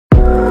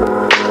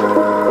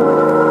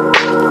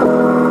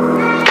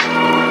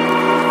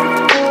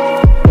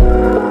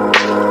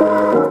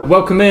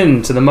welcome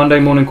in to the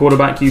Monday Morning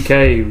Quarterback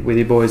UK with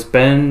your boys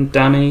Ben,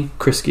 Danny,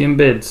 Krisky and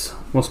Bids.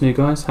 What's new,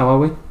 guys? How are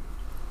we?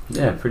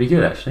 Yeah, pretty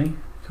good actually.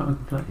 Can't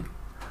complain.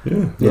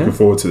 Yeah, looking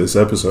forward to this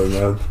episode,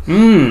 man.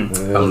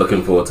 Yeah. I'm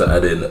looking forward to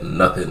adding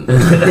nothing.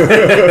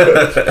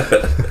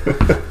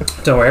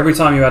 Don't worry, every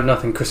time you add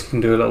nothing, Krisky can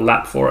do a little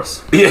lap for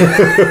us. Yeah.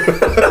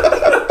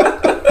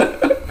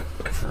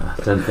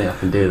 I don't think I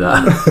can do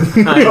that.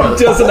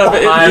 Doesn't have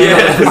it in I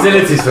have the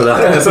facilities for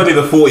that. It's only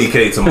the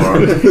 40k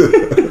tomorrow.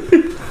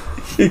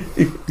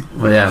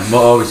 Well, yeah,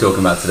 what are we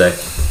talking about today?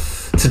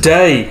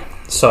 Today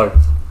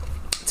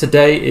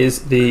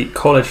is the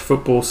college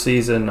football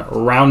season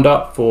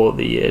roundup for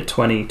the year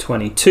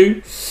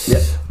 2022. Yeah.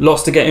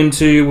 Lots to get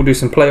into. We'll do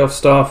some playoff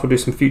stuff. We'll do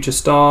some future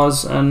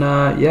stars. And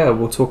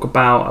we'll talk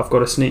about... I've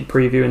got a sneak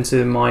preview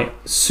into my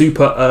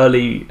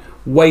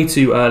way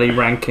too early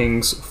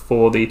rankings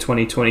for the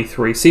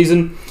 2023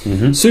 season.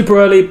 Mm-hmm. Super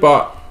early,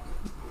 but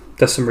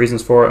there's some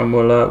reasons for it and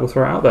we'll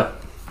throw it out there.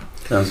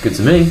 Sounds good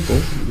to me.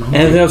 Cool.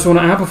 Anything else you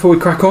want to add before we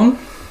crack on?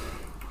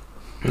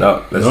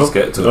 No, let's just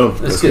get to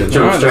it. Let's get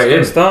jump straight in.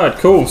 Let's get started.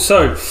 Cool.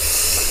 So,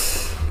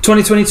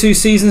 2022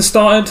 season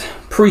started.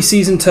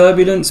 Pre-season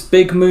turbulence,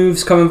 big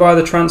moves coming via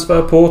the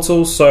transfer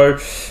portal. So,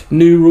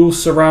 new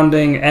rules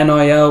surrounding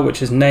NIL,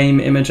 which is name,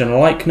 image, and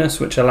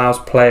likeness, which allows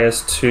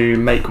players to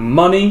make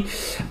money,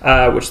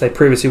 which they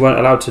previously weren't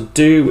allowed to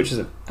do, which is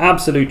an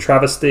absolute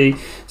travesty.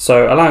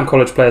 So, allowing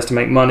college players to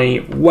make money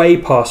way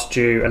past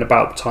due, and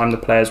about the time the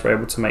players were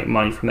able to make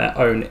money from their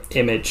own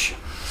image.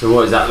 So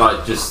what is that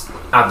like? Just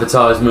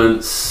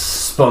advertisements,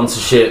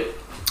 sponsorship,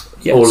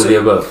 Yeah, all of the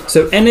above?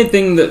 So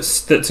anything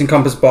that's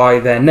encompassed by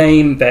their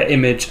name, their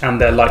image,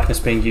 and their likeness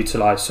being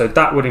utilised. So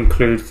that would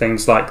include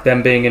things like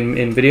them being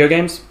in video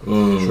games.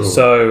 Sure.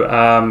 So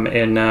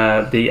in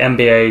the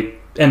NBA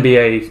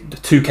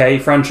 2K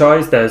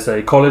franchise, there's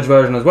a college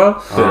version as well.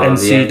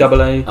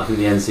 NCAA. I think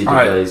the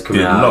NCAA is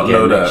coming out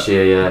again next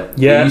year.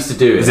 Yeah. They used to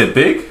do it. Is it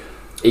big?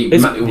 It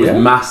was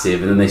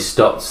massive, and then they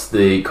stopped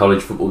the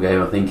college football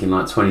game, I think, in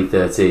like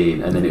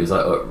 2013, and then it was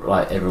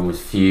like everyone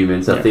was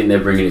fuming. So I think they're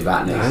bringing it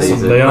back next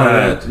season. They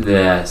are.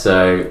 Yeah,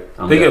 so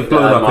They get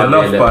blown up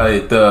enough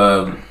by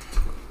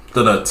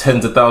the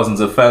tens of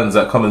thousands of fans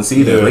that come and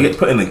see them. They get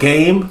put in the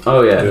game.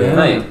 Oh yeah.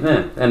 Mate,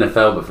 yeah.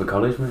 NFL but for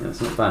college, mate. That's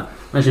not bad.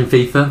 Imagine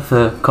FIFA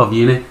for Cov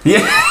Uni.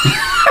 Yeah.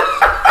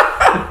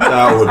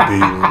 That would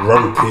be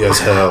ropey as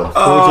hell. What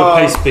would your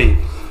pace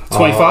be?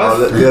 25?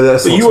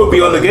 That's But you won't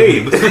be on the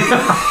game.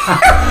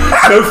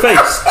 No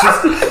face.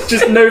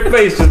 Just no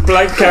face. Just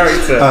blank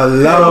character.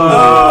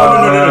 Allow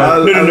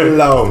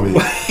me.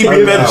 You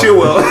be Ben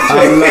Chilwell.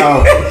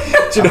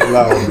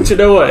 Do you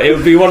know what? It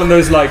would be one of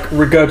those like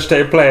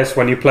regurgitated players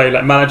when you play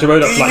like manager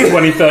mode up to like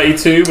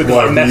 2032 with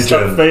like messed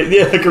up face.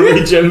 Yeah, like a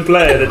regen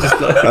player that just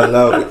like.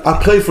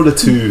 I play for the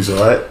twos,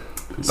 alright?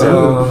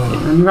 So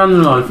you ran the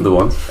line for the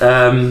ones.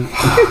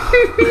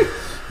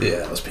 Yeah,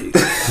 that was peak.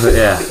 But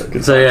yeah.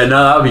 So yeah,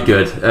 no, that would be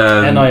good.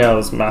 NIL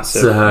is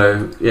massive.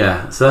 So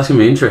yeah, so that's gonna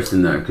be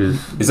interesting though, because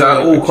Is that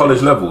at all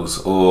college levels,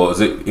 or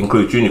does it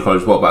include junior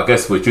college? Well, but I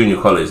guess with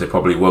junior college, they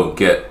probably won't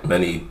get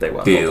many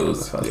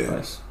deals.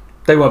 Place.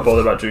 They weren't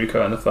bothered about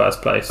JUCO in the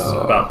first place.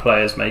 About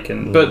players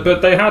making, but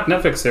they had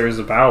Netflix series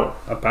about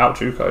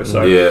JUCO.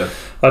 So Yeah,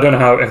 I don't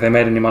know if they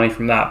made any money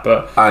from that,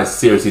 but I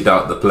seriously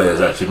doubt the players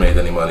actually made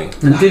any money.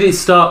 And did it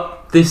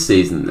start this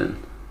season then,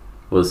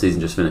 or the season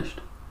just finished?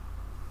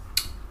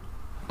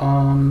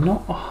 I'm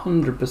not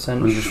 100%.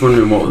 I'm just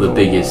wondering what were the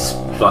biggest,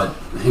 like,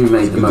 who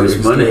made the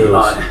most money?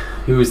 Like,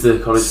 who was the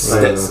college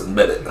player? Stetson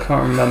Bennett.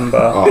 Can't remember.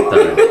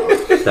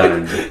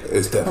 Don't.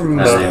 It's That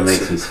definitely name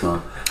makes me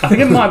smile. I think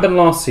it might have been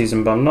last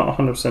season, but I'm not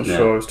 100% Yeah.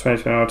 sure. It was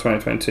 2021 or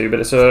 2022, but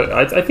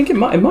I think it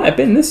might have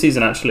been this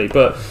season actually.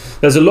 But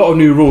there's a lot of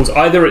new rules.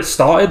 Either it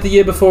started the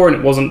year before and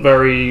it wasn't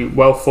very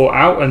well thought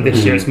out, and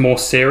this year it's more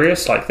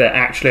serious. Like they're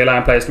actually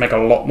allowing players to make a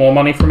lot more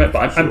money from it.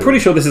 But I'm pretty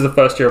sure this is the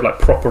first year of like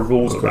proper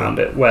rules around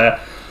it, where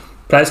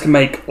players can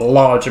make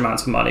large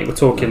amounts of money. We're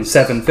talking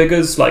seven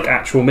figures, like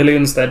actual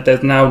millions.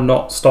 They're now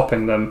not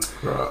stopping them.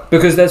 Right.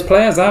 Because there's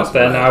players out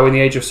there now in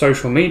the age of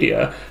social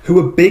media who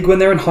are big when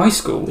they're in high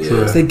school. Yeah.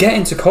 So they get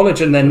into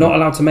college and they're not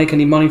allowed to make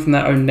any money from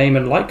their own name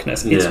and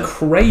likeness. It's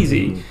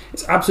crazy.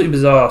 It's absolutely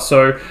bizarre.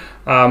 So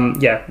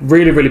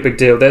really, really big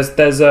deal. There's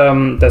players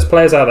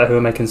out there who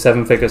are making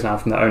seven figures now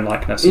from their own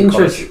likeness.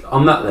 Interesting.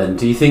 On that then,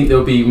 do you think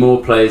there'll be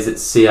more players that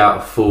see out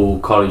a full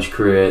college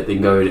career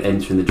than go and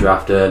enter in the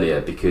draft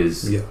earlier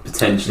because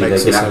potentially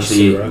Makes they can sense,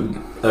 actually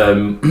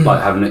right?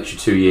 like have an extra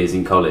 2 years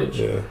in college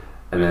Yeah.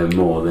 and earn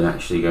more than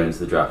actually going to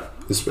the draft?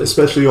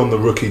 Especially on the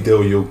rookie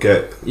deal you'll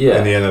get Yeah.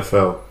 in the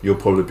NFL. You'll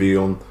probably be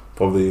on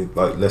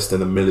like less than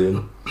 $1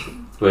 million.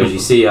 Whereas you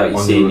see out your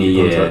on senior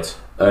your year, contract.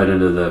 earn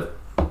another.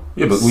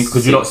 Yeah, but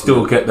could you not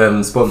still get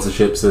them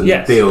sponsorships and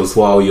Yes. deals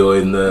while you're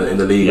in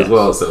the league as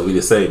well? So it'll be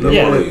the same.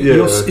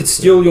 It's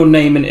still your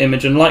name and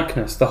image and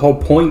likeness. The whole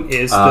point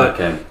is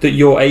that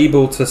you're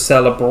able to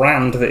sell a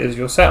brand that is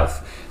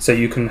yourself. So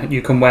you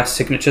can wear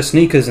signature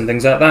sneakers and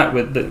things like that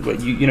with the like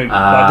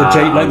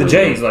the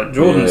Jays, like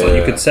Jordans. Like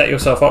you could set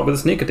yourself up with a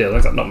sneaker deal.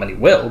 Like not many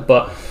will,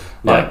 but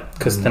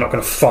because they're not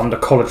going to fund a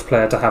college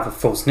player to have a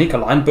full sneaker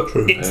line, but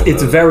True.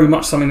 it's very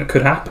much something that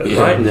could happen,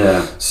 right?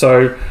 Yeah.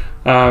 So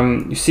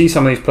you see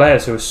some of these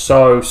players who are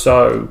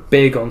so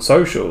big on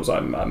socials,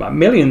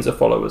 millions of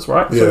followers,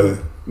 right? Yeah.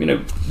 So, you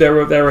know, there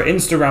are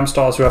Instagram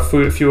stars who have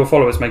fewer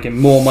followers making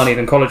more money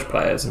than college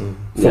players.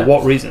 For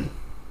what reason?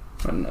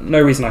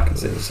 No reason I can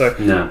see. So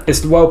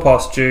it's well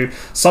past due.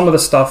 Some of the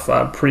stuff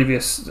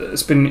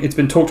it's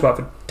been talked about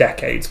for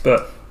decades,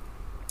 but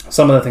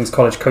some of the things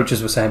college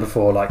coaches were saying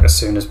before, like as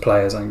soon as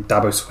players, I think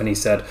Dabo Swinney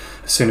said,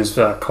 as soon as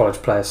college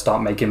players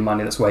start making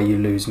money, that's where you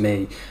lose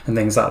me, and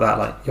things like that.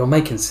 Like, you're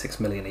making $6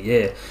 million a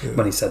year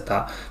when he said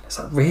that. It's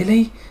like,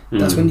 really?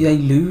 That's when they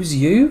lose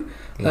you?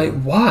 Like,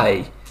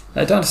 why?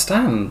 I don't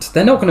understand.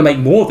 They're not going to make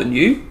more than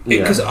you,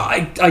 because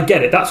I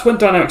get it. That's when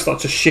dynamics start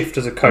to shift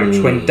as a coach,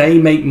 when they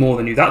make more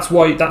than you. That's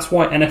why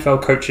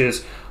NFL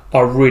coaches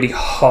are really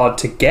hard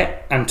to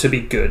get and to be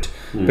good,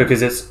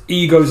 because it's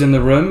egos in the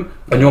room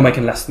and you're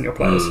making less than your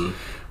players.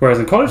 Whereas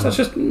in college,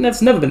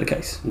 that's never been the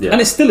case,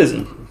 and it still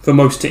isn't for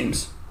most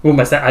teams.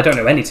 Almost, I don't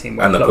know any team.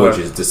 And the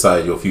coaches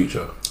decide your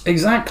future.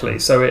 Exactly.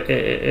 So it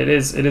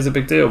is a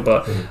big deal,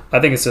 but I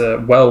think it's a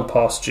well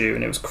past due,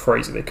 and it was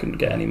crazy they couldn't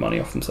get any money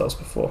off themselves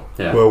before.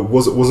 Yeah. Well,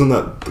 wasn't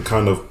that the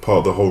kind of part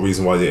of the whole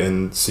reason why the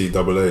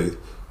NCAA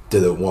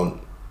didn't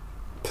want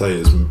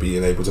players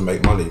being able to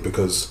make money,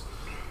 because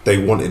they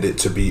wanted it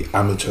to be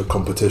amateur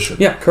competition.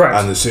 Yeah, correct.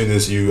 And as soon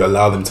as you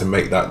allow them to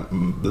make that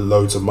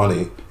loads of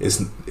money,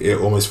 it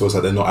almost feels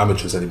like they're not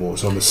amateurs anymore.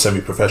 It's almost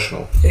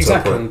semi-professional.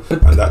 Exactly. And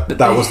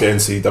that was the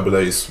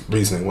NCAA's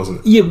reasoning,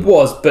 wasn't it? It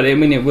was, but I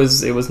mean, it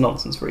was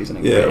nonsense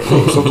reasoning. Yeah, of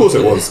course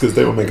it was, because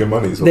they were making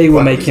money. They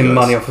were making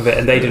money off of it,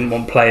 and they didn't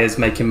want players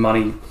making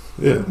money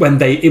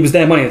when it was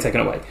their money they're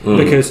taken away,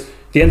 because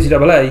the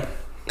NCAA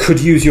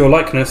could use your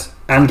likeness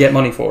and get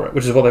money for it,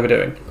 which is what they were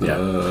doing.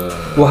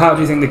 Well, how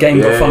do you think the game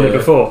got funded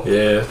before?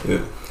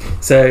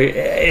 So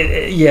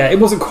it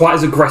wasn't quite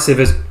as aggressive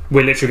as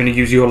we're literally going to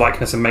use your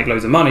likeness and make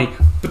loads of money,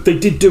 but they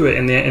did do it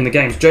in the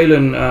games.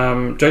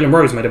 Jalen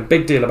Rose made a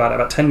big deal about it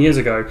about 10 years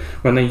ago,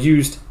 when they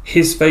used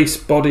his face,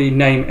 body,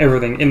 name,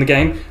 everything in the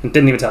game, and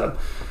didn't even tell him.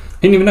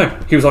 He didn't even know.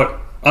 He was like,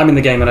 I'm in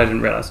the game and I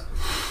didn't realise.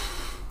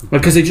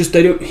 Because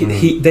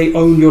they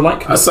own your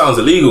likeness. That sounds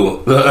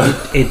illegal.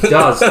 It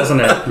does,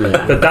 doesn't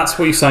it? But that's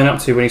what you sign up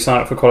to when you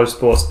sign up for college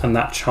sports, and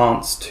that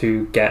chance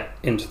to get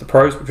into the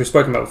pros, which we've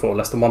spoken about before.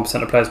 Less than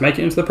 1% of players make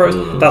it into the pros.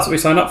 That's what we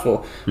sign up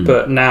for.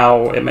 But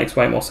now it makes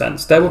way more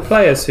sense. There were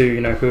players who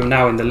are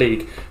now in the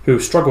league who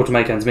struggled to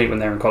make ends meet when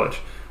they were in college.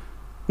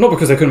 Not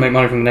because they couldn't make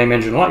money from the name,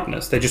 image, and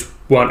likeness. They just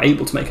weren't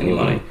able to make any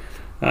money.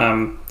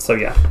 So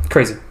yeah,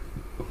 crazy.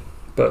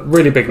 But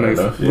really big move.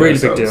 Really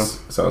big deal.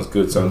 Sounds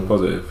good. Sounds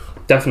positive.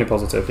 Definitely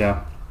positive,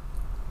 yeah.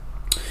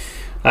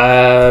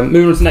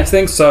 Moving on to the next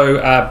thing.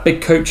 So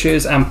big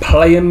coaches and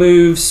player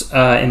moves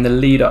in the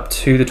lead up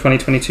to the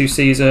 2022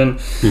 season.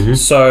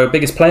 So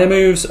biggest player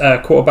moves,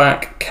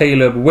 quarterback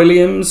Caleb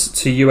Williams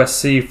to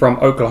USC from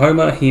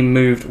Oklahoma. He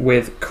moved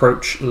with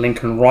coach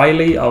Lincoln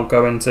Riley. I'll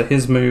go into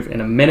his move in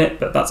a minute,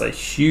 but that's a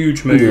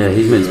huge move. Yeah,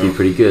 he's meant to be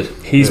pretty good.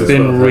 He's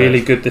been really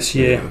good this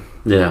year.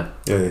 Yeah,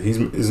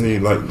 isn't he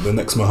like the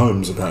next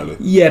Mahomes apparently?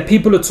 Yeah,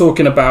 people are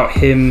talking about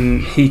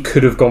him. He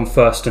could have gone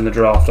first in the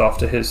draft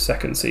after his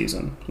second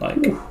season.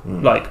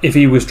 Like if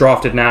he was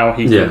drafted now,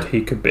 he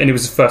could be, and it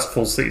was his first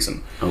full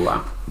season. Oh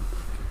wow!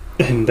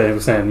 And they were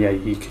saying,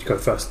 he could go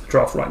first in the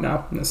draft right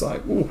now, and it's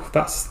like,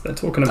 they're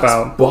talking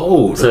about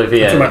bold. So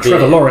talking about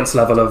Trevor Lawrence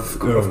level of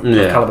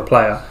caliber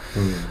player.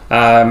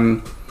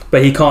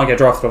 But he can't get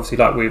drafted, obviously,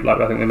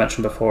 like I think we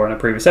mentioned before in a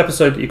previous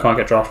episode. You can't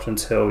get drafted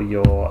until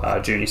your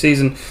junior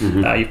season.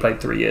 You've played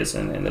 3 years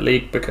in the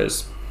league,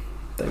 because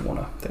they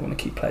want to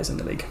keep players in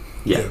the league.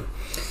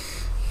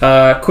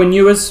 Quinn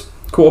Ewers,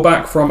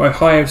 quarterback from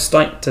Ohio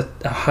State to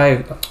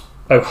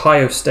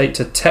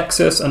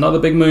Texas, another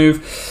big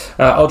move.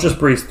 I'll just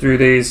breeze through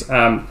these,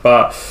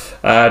 but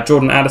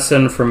Jordan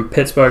Addison from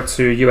Pittsburgh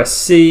to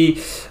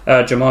USC,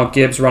 Jamar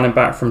Gibbs, running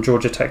back from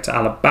Georgia Tech to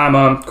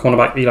Alabama,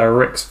 cornerback Eli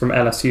Ricks from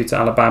LSU to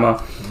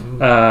Alabama,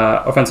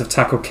 offensive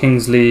tackle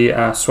Kingsley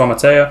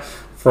Swamatea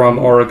from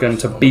Oregon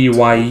to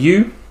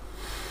BYU.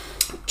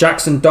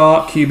 Jackson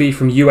Dart, QB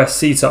from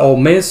USC to Ole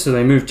Miss. So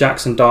they moved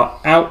Jackson Dart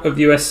out of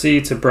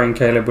USC to bring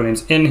Caleb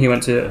Williams in. He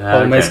went to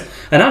Ole Miss.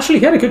 And actually,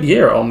 he had a good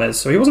year at Ole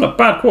Miss. So he wasn't a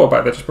bad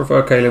quarterback. They just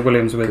prefer Caleb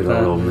Williams with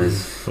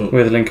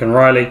Lincoln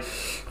Riley.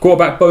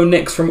 Quarterback Bo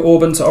Nix from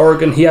Auburn to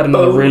Oregon. He had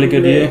another really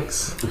good year.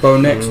 Bo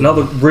Nix,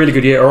 another really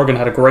good year. Oregon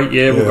had a great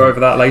year. We'll go over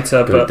that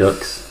later. Go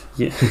Ducks.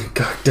 Yeah,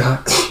 go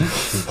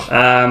Ducks.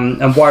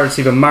 And wide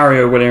receiver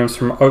Mario Williams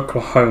from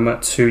Oklahoma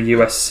to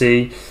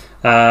USC.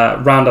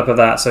 Roundup of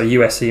that, so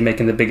USC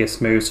making the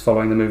biggest moves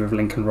following the move of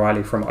Lincoln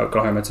Riley from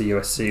Oklahoma to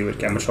USC,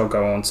 which I'll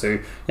go on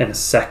to in a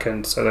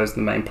second. So those are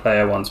the main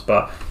player ones,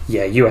 but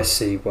yeah,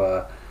 USC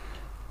were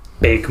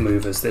big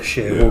movers this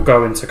year. We'll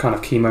go into kind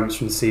of key moments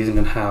from the season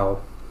and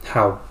how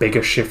big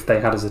a shift they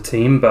had as a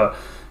team, but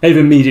they've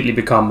immediately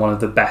become one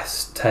of the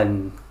best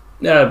 20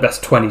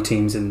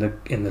 teams in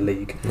the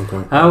league.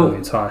 Okay. The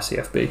entire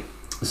CFB.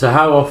 So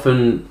how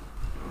often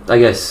I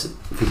guess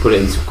if you put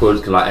it into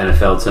like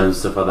NFL terms,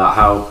 stuff like that,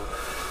 how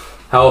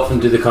often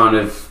do the kind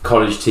of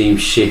college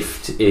teams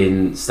shift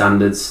in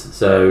standards?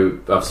 So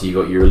obviously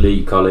you've got your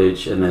elite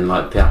college, and then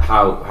like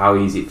how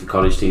easy for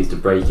college teams to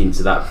break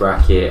into that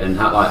bracket, and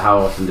how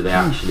often do they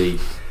actually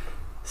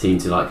seem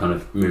to like kind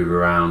of move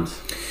around?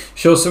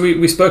 Sure. So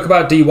we spoke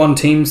about D1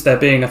 teams. There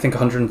being, I think,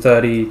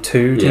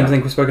 132 teams. I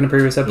think we spoke in a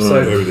previous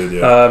episode. Yeah, we did,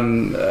 yeah.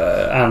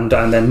 And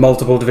then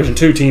multiple Division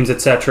 2 teams,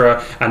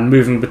 etc. And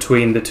moving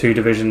between the two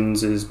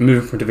divisions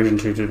moving from Division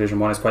 2 to Division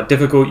 1 is quite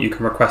difficult. You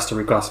can request a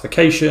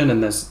reclassification,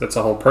 and that's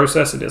a whole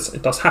process.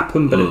 It does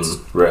happen, but it's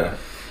rare.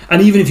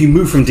 And even if you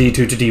move from D2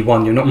 to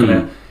D1,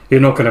 you're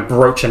not going to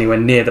broach anywhere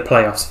near the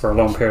playoffs for a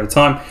long period of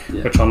time,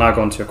 which I'll now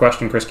go on to your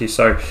question, Krisky.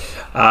 So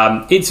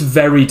it's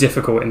very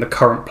difficult in the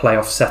current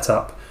playoff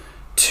setup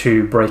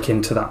to break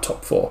into that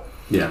top 4.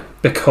 Yeah.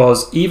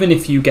 Because even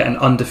if you get an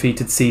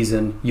undefeated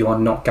season, you are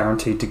not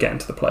guaranteed to get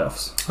into the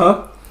playoffs.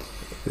 Huh?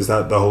 Is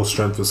that the whole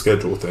strength of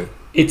schedule thing?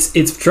 It's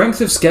strength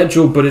of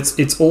schedule, but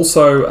it's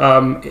also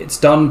it's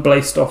done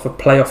based off a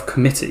playoff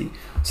committee.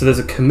 So there's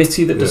a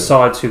committee that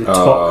decides who the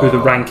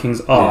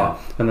rankings are,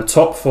 and the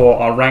top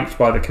 4 are ranked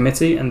by the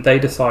committee, and they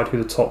decide who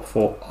the top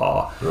 4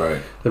 are.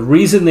 Right. The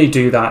reason they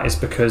do that is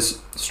because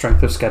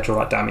strength of schedule,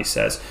 like Dami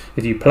says,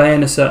 if you play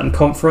in a certain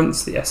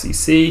conference, the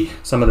SEC,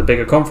 some of the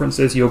bigger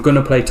conferences, you're going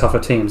to play tougher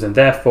teams, and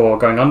therefore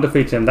going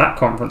undefeated in that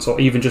conference,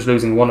 or even just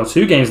losing 1 or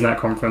 2 games in that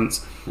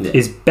conference,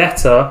 is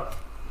better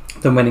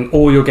than winning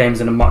all your games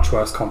in a much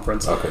worse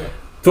conference. Okay.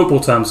 Football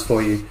terms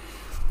for you.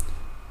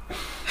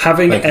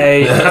 Having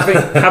a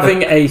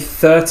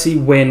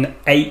 30-win,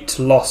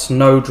 8-loss,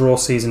 no-draw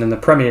season in the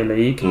Premier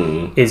League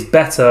is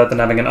better than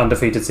having an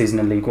undefeated season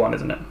in League One,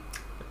 isn't it?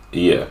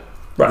 Yeah.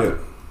 Right. Yeah.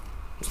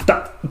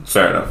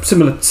 Fair enough.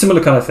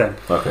 Similar kind of thing.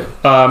 Okay.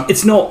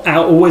 It's not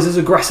always as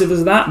aggressive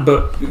as that,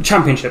 but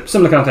Championship,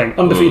 similar kind of thing.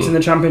 Undefeated in the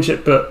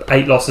Championship, but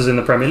 8 losses in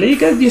the Premier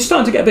League. You're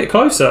starting to get a bit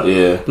closer.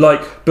 Yeah.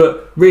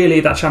 But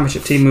really, that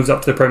Championship team moves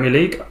up to the Premier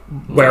League.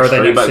 Where are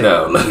they next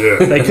year?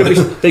 Yeah.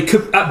 They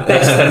could at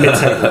best they're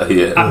mid-table.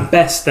 Yeah. At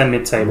best they're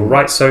mid-table,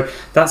 right? So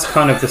that's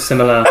kind of the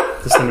similar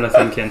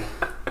thinking.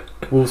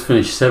 Wolves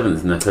finished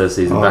 7th in their first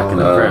season back in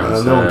the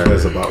Prem. No one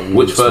cares about Wolves.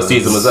 Which first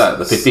season was that?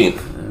 The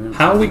 15th?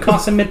 How are we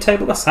classing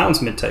mid-table? That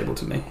sounds mid-table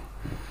to me.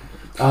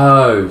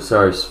 Oh,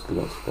 sorry,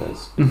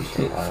 Spurs.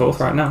 4th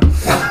right now.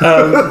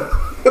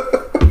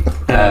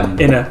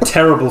 In a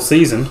terrible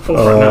season.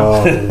 4th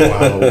right now.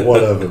 Wow,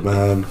 whatever,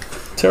 man.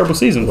 Terrible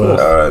season. 4th.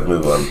 Alright,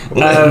 move on.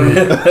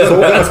 So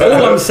that's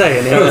all I'm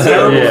saying.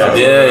 Terrible.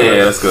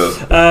 Yeah, let's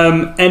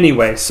go.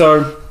 Anyway,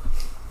 so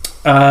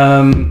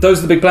those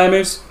are the big player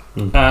moves.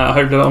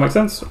 Hopefully that all makes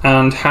sense.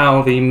 And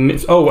how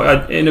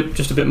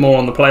just a bit more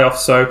on the playoffs.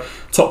 So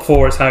top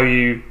 4 is how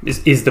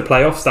is the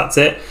playoffs. That's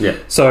it. Yeah.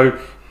 So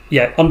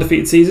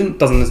undefeated season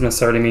doesn't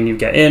necessarily mean you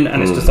get in,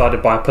 and it's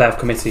decided by a playoff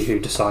committee who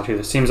decide who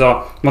the teams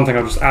are. One thing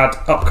I'll just add: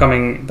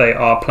 upcoming, they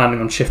are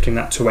planning on shifting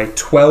that to a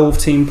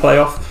 12-team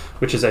playoff,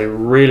 which is a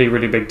really,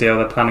 really big deal.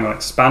 They're planning on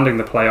expanding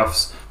the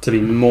playoffs to be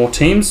more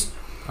teams,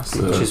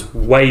 which is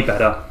way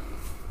better.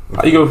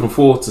 How you go from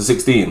 4 to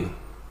 16?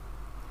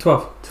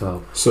 12.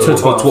 So, To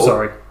 12,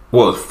 sorry.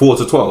 What, 4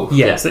 to 12?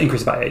 Yeah, it's an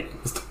increase by 8.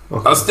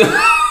 That's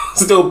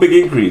still a big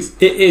increase.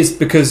 It is,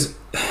 because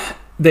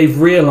they've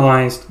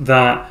realised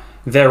that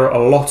there are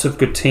a lot of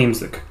good teams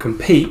that could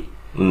compete,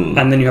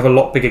 and then you have a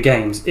lot bigger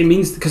games. It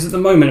means, because at the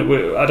moment,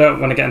 I don't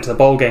want to get into the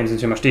bowl games in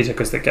too much detail,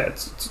 because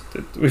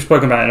we've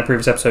spoken about it in a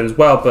previous episode as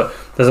well, but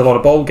there's a lot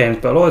of bowl games,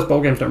 but a lot of those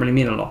bowl games don't really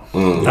mean a lot.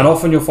 And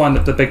often you'll find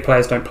that the big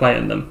players don't play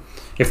in them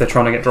if they're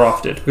trying to get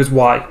drafted. Because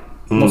why?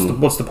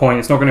 What's the point?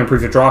 It's not going to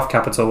improve your draft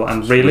capital,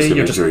 and really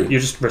you're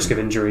just risk of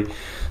injury.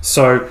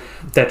 So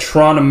they're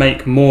trying to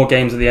make more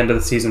games at the end of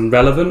the season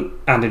relevant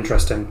and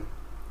interesting.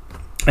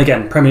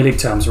 Again, Premier League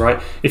terms, right?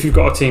 If you've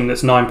got a team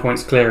that's 9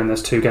 points clear and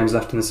there's 2 games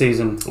left in the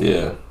season,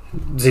 the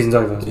season's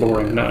over. It's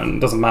boring. No, it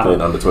doesn't matter.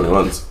 Playing under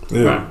 21s.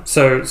 yeah. Right.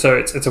 So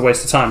it's a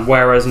waste of time.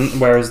 Whereas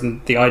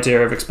the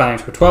idea of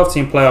expanding to a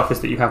 12-team playoff is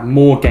that you have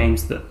more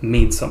games that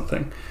mean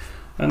something.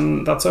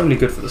 And that's only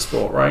good for the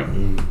sport, right?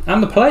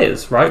 And the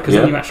players, right? Because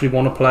then you actually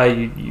want to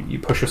play, you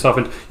push yourself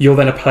in. You're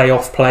then a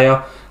playoff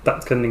player.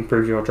 That can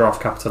improve your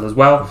draft capital as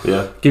well.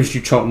 Yeah. Gives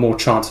you more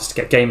chances to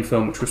get game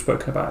film, which we've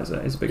spoken about is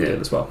a big deal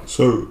as well.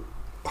 So,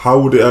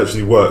 how would it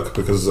actually work?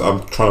 Because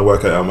I'm trying to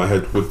work it out in my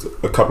head. Would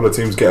a couple of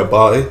teams get a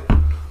bye?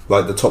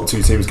 Like the top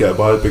 2 teams get a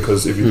bye?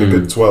 Because if you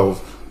look at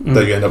 12,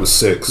 then you end up with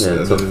 6. Yeah,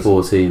 the top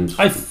 4 teams.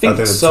 I think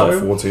the so.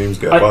 top 4 teams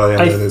get a bye,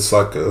 and then it's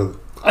like a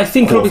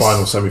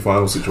quarter-final,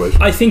 semi-final situation.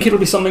 I think it'll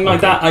be something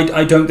like that.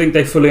 I don't think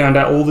they fully ironed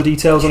out all the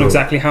details on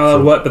exactly how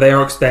that'll work, but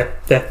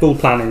their full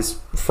plan is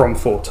from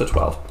 4 to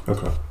 12.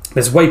 Okay.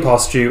 There's way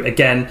past due.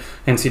 Again,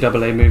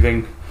 NCAA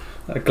moving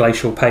at a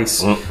glacial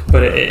pace,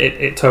 but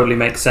it totally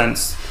makes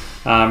sense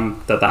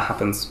that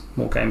happens.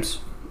 More games,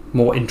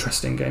 more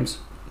interesting games.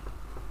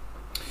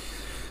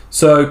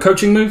 So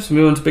coaching moves.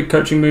 We went to big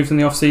coaching moves in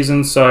the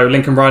off-season. So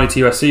Lincoln Riley to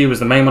USC was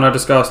the main one I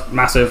discussed.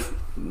 Massive.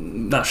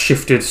 That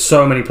shifted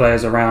so many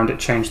players around. It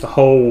changed the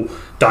whole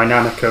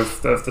dynamic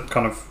of the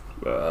kind of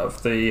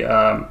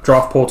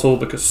draft portal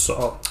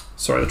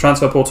the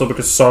transfer portal,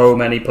 because so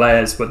many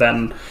players were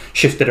then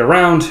shifted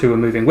around who were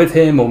moving with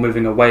him or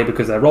moving away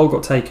because their role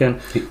got taken.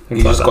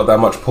 He just got that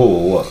much pull,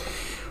 or what?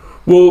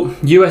 Well,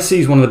 USC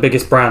is one of the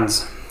biggest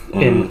brands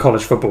in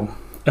college football,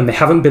 and they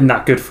haven't been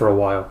that good for a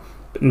while.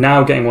 But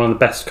now getting one of the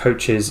best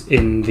coaches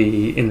in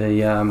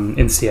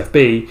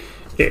CFB,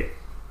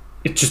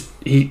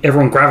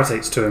 everyone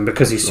gravitates to him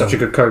because he's such a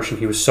good coach, and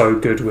he was so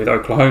good with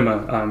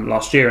Oklahoma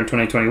last year in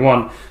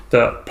 2021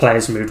 that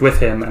players moved with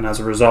him, and as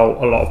a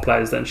result a lot of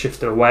players then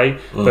shifted away.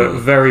 But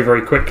very,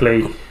 very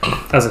quickly,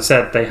 as I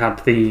said, they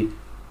had the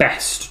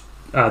best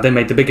they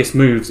made the biggest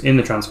moves in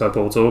the transfer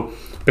portal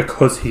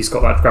because he's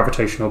got that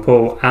gravitational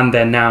pull, and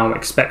they're now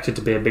expected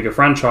to be a bigger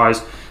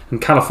franchise,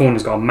 and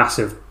California's got a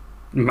massive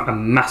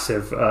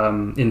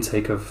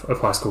intake of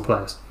high school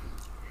players.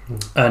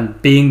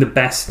 And being the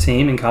best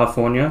team in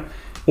California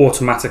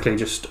automatically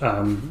just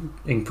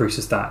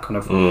increases that kind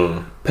of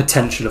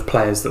potential of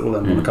players that will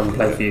then want to come and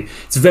play for you.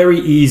 It's very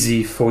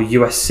easy for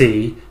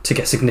USC to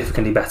get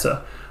significantly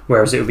better,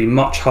 whereas it would be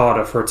much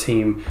harder for a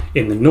team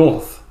in the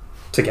north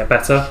to get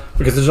better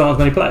because there's not as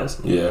many players.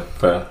 Yeah,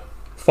 fair.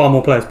 Far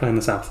more players play in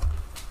the south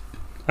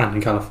and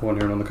in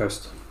California and on the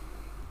coast.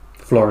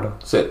 Florida.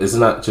 So isn't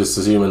that just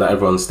assuming that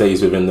everyone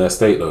stays within their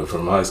state though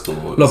from high school?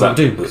 A lot of them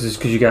do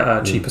because you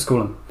get cheaper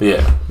schooling.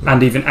 Yeah, and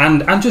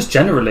just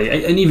generally,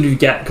 and even if you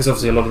get, because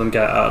obviously a lot of them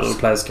get a lot of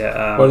players get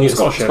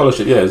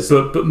scholarship. Yeah,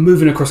 but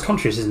moving across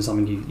countries isn't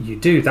something you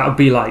do. That would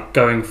be like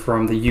going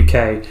from the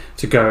UK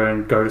to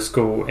go to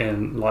school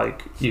in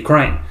like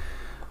Ukraine.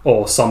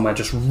 Or somewhere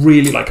just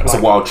really like... It's a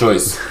wild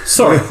choice.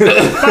 Sorry.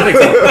 Bad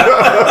example.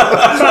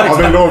 I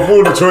mean, of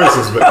all the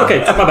choices, but... Okay,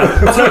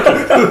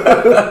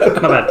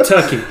 my bad.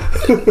 Turkey.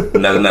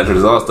 Not a natural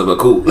disaster, but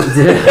cool.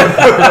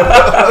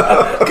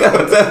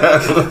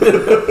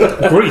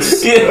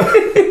 Greece. Yeah.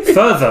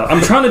 Further.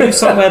 I'm trying to do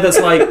somewhere that's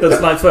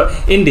like for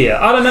India.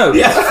 I don't know.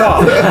 It's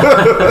far.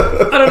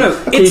 I don't know.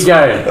 Keep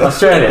going.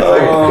 Australia.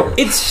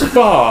 It's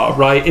far,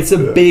 right? It's a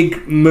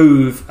big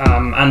move.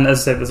 And as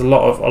I said, there's a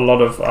lot of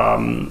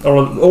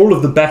all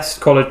of the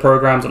best college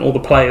programs and all the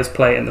players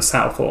play in the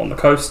south or on the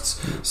coasts,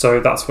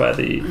 so that's where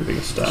the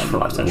biggest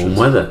potential warm is.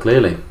 weather,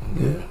 clearly.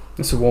 Yeah,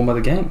 it's a warm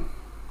weather game.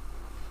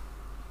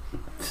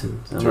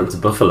 It's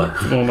Buffalo.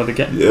 Warm weather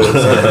game. Yeah,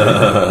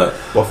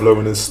 Buffalo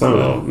when it's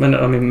snowing.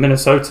 Well,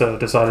 Minnesota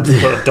decided to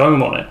put a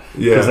dome on it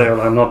because they were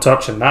like, I'm not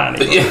touching that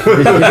anymore.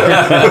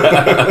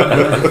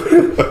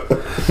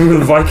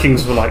 The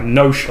Vikings were like,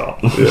 no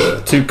shot.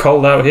 Yeah. Too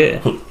cold out here.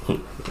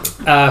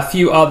 A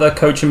few other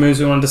coaching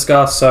moves we want to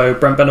discuss. So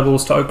Brent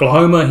Venables to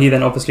Oklahoma. He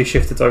then obviously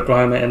shifted to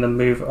Oklahoma in the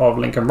move of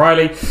Lincoln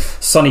Riley.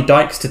 Sonny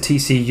Dykes to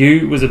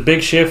TCU was a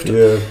big shift.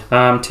 Yeah.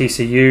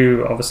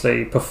 TCU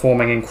obviously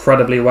performing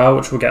incredibly well,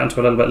 which we'll get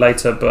into a little bit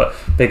later, but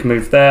big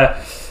move there.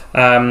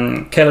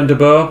 Kalen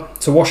DeBoer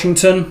to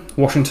Washington.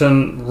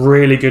 Washington,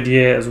 really good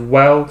year as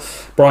well.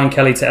 Brian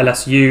Kelly to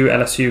LSU.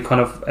 LSU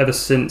kind of ever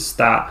since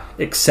that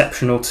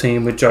exceptional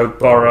team with Joe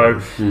Burrow,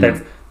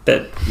 they've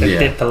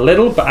dipped a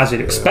little, but as you'd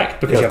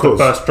expect, because you have the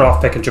first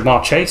draft pick and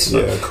Jamar Chase.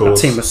 That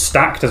team was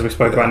stacked, as we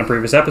spoke about in a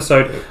previous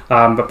episode.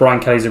 But Brian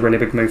Kelly's a really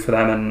big move for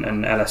them,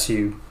 and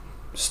LSU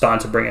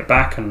starting to bring it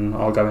back. And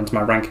I'll go into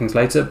my rankings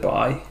later, but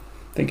I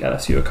think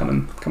LSU are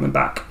coming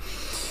back.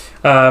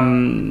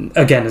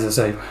 Again, as I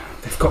say,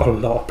 they've got a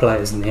lot of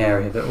players in the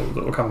area that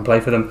will come and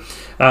play for them.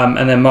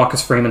 And then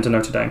Marcus Freeman to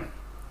Notre Dame.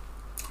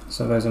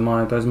 So those are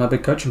my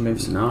big coaching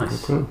moves.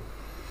 Nice. Cool.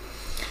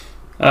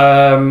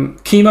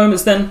 Key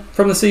moments then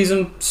from the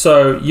season.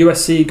 So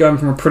USC going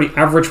from a pretty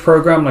average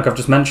program, like I've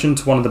just mentioned,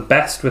 to one of the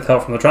best with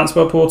help from the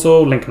transfer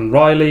portal. Lincoln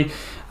Riley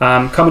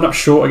coming up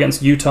short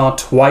against Utah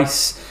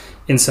twice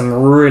in some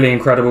really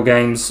incredible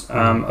games.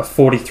 A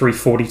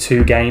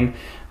 43-42 game.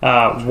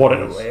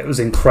 It was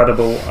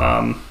incredible.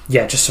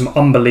 Just some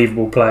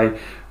unbelievable play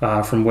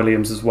from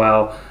Williams as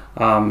well.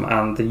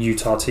 And the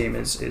Utah team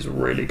is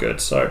really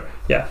good. So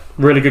yeah,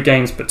 really good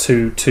games, but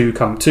two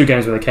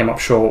games where they came up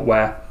short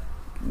where,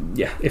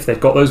 if they'd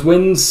got those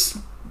wins,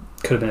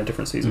 could have been a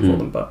different season for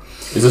them. But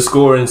is the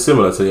scoring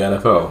similar to the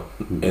NFL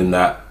in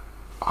that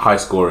high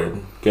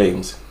scoring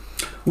games?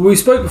 We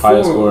spoke before.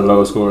 Higher scoring,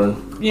 lower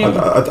scoring.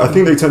 Yeah, I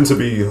think they tend to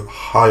be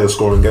higher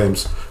scoring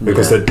games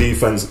because their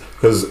defense.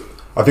 Because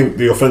I think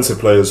the offensive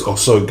players are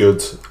so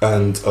good,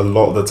 and a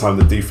lot of the time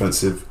the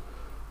defensive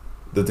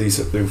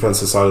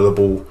side of the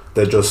ball,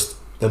 they're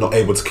not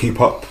able to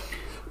keep up.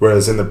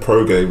 Whereas in the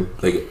pro game,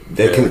 they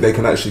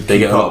can actually they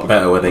get a lot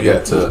better when they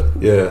get to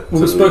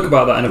Well, we spoke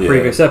about that in a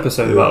previous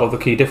episode about all the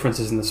key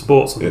differences in the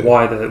sports and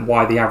why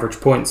the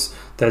average points.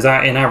 There's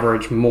in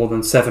average more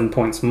than 7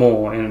 points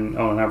more on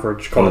an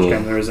average college game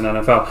than there is in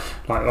NFL.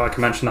 Like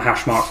I mentioned, the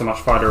hash marks are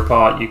much farther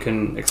apart. You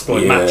can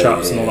exploit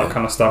matchups and all that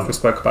kind of stuff we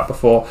spoke about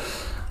before.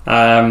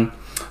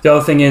 The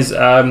other thing is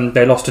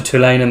they lost to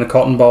Tulane in the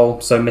Cotton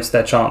Bowl, so missed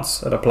their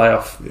chance at a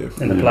playoff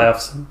in the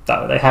playoffs.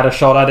 That they had a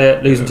shot at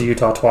it, losing to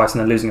Utah twice and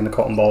then losing in the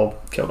Cotton Bowl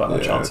killed out their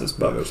chances.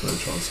 But there's no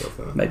chance of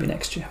that. Maybe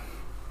next year.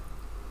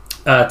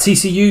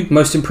 TCU,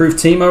 most improved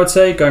team, I would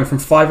say, going from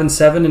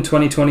 5-7 in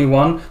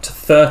 2021 to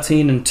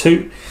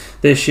 13-2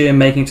 this year,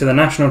 making to the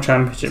national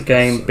championship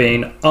game,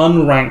 being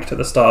unranked at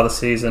the start of the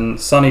season.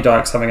 Sonny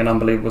Dykes having an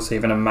unbelievable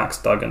season, and Max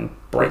Duggan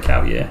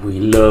breakout year. We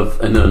love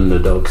an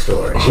underdog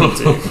story.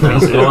 That's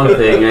one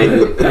thing,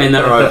 ain't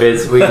that right,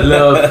 Biz? We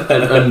love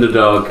an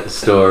underdog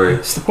story.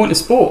 It's the point of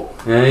sport.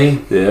 Hey?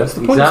 Yeah, It's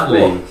the point of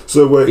Exactly. sport.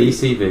 So wait,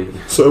 BCB.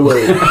 oh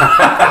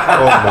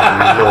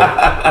my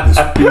lord, this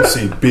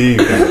BCB.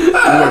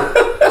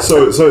 Man.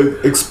 So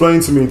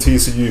explain to me,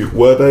 TCU,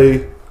 were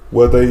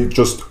they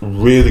just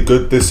really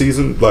good this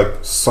season? Like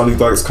Sonny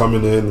Dykes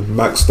coming in,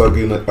 Max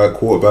Duggan at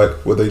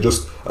quarterback. Were they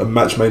just a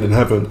match made in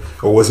heaven,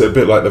 or was it a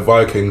bit like the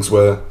Vikings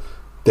where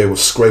they were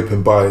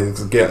scraping by,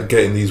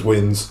 getting these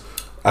wins,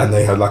 and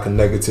they had like a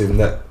negative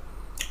net?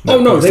 Oh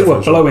no, they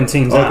were blowing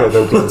teams out. Okay, they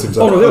were blowing teams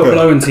out. Oh no, they were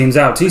blowing teams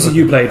out.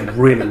 TCU played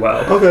really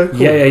well. Okay,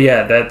 cool.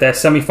 Yeah. Their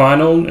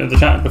semi-final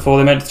of before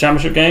they made it to the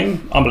championship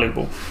game,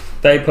 unbelievable.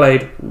 They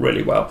played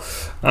really well.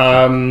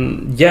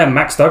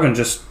 Max Duggan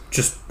just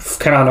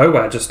came out of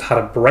nowhere. Just had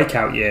a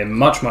breakout year.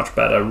 Much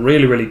better.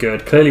 Really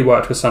good. Clearly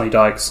worked with Sonny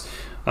Dykes.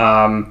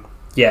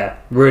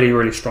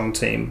 Really strong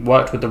team.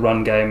 Worked with the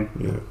run game.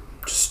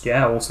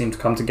 Yeah. All seemed to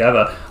come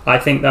together. I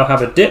think they'll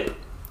have a dip.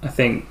 I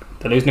think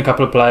they're losing a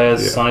couple of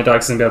players. Yeah. Sonny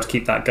Dykes isn't going to be able to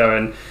keep that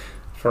going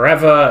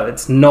forever.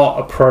 It's not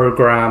a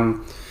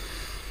program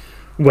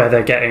where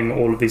they're getting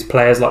all of these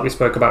players like we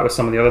spoke about with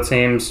some of the other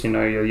teams. You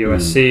know, your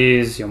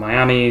USCs, your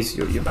Miamis,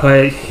 your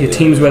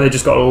teams where they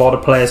just got a lot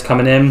of players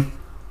coming in.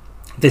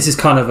 This is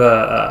kind of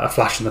a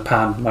flash in the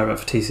pan moment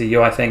for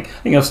TCU, I think.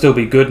 I think they'll still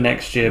be good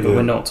next year, but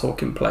we're not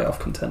talking playoff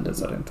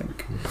contenders, I don't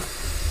think.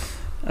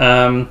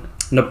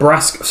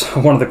 Nebraska,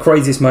 one of the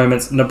craziest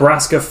moments,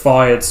 Nebraska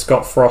fired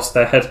Scott Frost,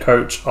 their head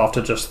coach,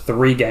 after just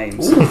 3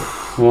 games.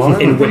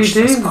 In which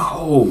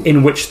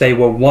they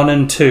were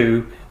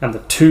 1-2, and the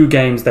 2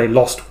 games they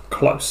lost were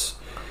close.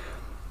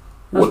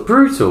 That's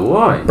brutal.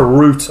 Why?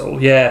 Brutal,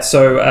 yeah.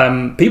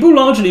 So people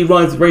largely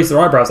raise their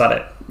eyebrows at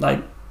it.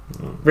 Like,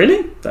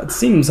 really? That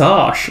seems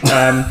harsh.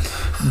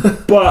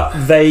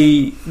 But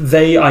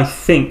they, I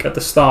think, at the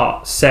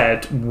start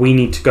said, we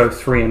need to go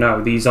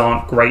 3-0. These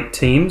aren't great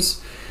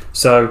teams.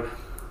 So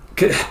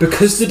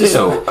because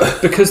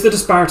the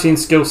disparity in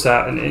skill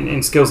set and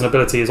in skills and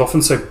ability is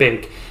often so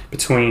big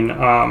between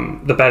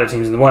the better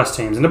teams and the worst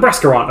teams. And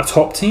Nebraska aren't a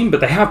top team, but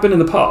they have been in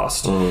the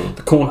past.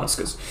 The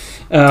Cornhuskers.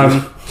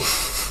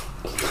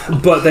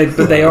 But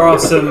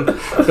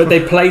they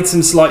played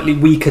some slightly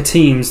weaker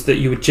teams that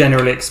you would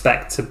generally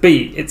expect to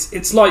beat.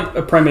 It's like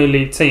a Premier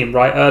League team,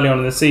 right? Early on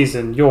in the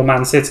season, you're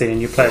Man City and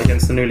you play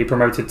against the newly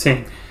promoted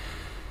team.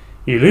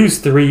 You lose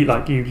 3,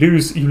 you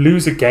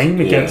lose a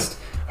game against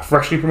a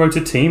freshly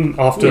promoted team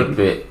after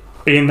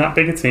being that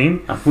big a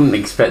team. I wouldn't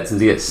expect him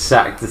to get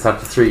sacked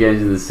after 3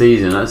 games in the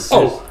season. That's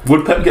just,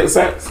 would Pep get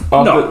sacked?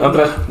 No.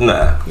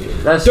 Nah.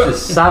 That's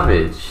just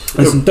savage.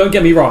 Listen, don't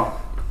get me wrong.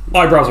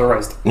 Eyebrows were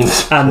raised.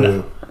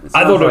 And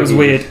I thought it was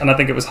weird, and I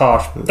think it was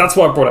harsh. That's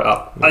why I brought it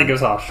up. I think it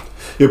was harsh.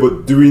 Yeah,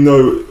 but do we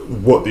know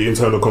what the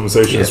internal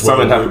conversations were?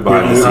 Something happened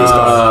behind the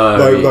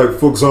scenes. Like,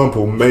 for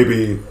example,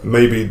 maybe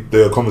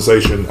the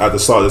conversation at the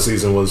start of the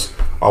season was,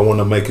 I want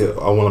to make it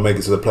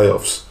to the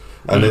playoffs.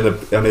 And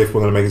if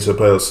we're going to make it to the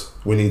playoffs,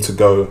 we need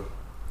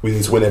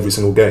to win every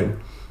single game.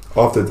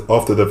 After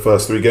the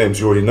first 3 games,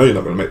 you already know you're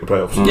not going to make the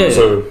playoffs.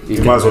 So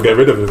you might as well get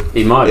rid of it.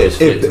 He might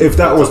have if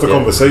that was the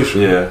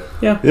conversation.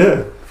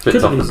 Yeah.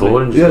 Flipped off the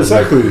board. And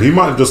exactly. He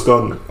might have just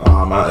gone,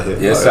 I'm out of here.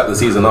 Yeah, sack the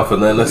season off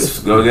and then let's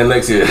go again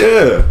next year.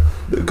 Yeah.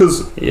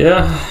 Because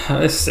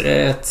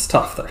it's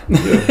tough though.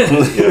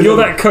 Yeah. You're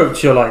that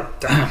coach. You're like,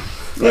 damn.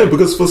 Yeah,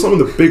 because for some of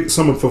the big,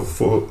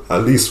 for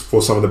at least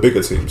for some of the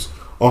bigger teams,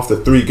 after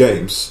 3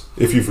 games,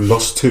 if you've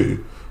lost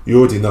 2, you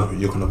already know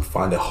you're going to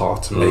find it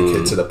hard to make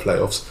it to the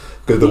playoffs.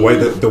 Because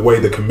the way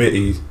the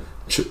committee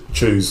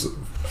choose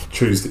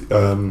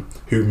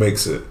who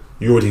makes it,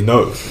 you already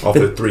know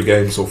after 3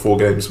 games or 4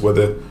 games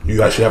whether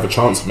you actually have a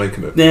chance of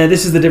making it. Yeah,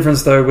 this is the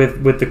difference though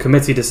with the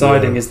committee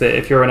deciding is that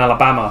if you're in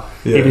Alabama,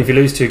 even if you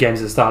lose 2 games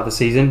at the start of the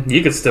season,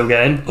 you could still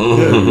get in.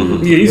 You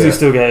could easily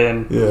still get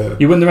in. Yeah.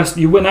 You win the rest.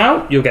 You win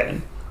out, you'll get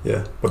in.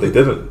 Yeah, but they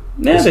didn't.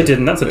 Yeah, they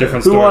didn't. That's a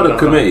different story. Who are the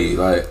committee?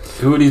 Like,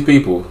 who are these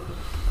people?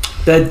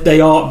 They're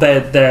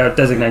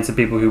designated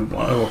people who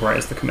operate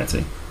as the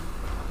committee.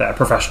 They're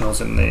professionals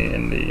in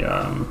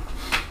the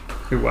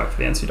who work for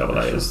the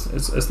NCAA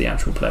as the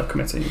actual playoff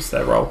committee. It's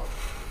their role.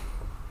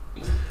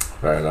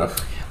 Fair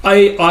enough.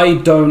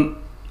 I don't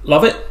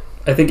love it.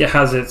 I think it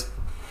has its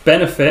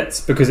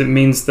benefits because it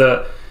means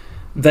that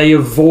they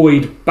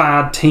avoid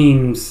bad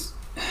teams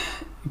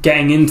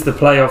getting into the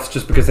playoffs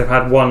just because they've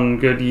had one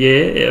good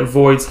year. It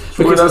avoids...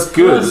 Well, that's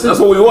good. That's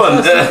what we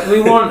want.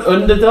 We want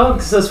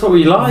underdogs. That's what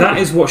we like. That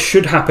is what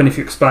should happen if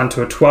you expand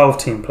to a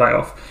 12-team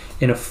playoff.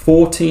 In a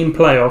 4-team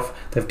playoff,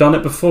 they've done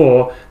it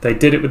before. They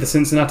did it with the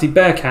Cincinnati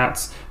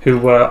Bearcats, who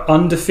were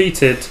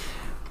undefeated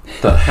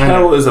The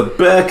hell is a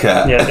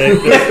bearcat? Yeah,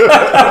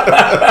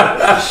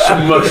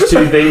 Mush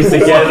two things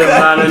together,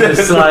 man, and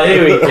just like,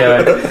 here we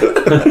go.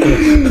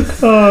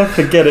 I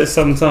forget it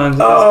sometimes.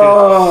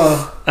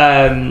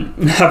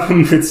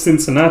 Happened with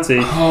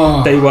Cincinnati.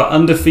 They were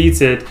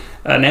undefeated,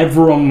 and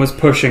everyone was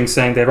pushing,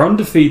 saying they were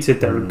undefeated,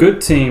 they're a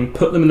good team,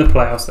 put them in the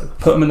playoffs. They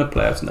put them in the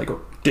playoffs, and they got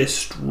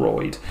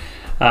destroyed.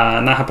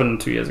 And that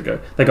happened 2 years ago.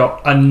 They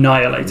got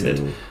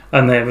annihilated,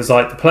 and there was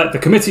like the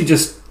committee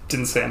just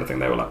didn't say anything.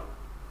 They were like,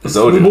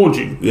 we warned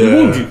you. Yeah. We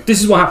warned you.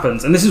 This is what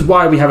happens, and this is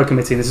why we have a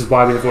committee, and this is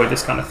why we avoid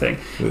this kind of thing.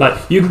 Yeah.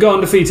 Like, you can go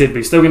undefeated, but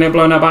you're still going to get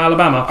blown out by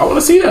Alabama. I want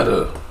to see that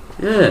though.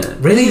 Yeah,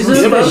 Really? They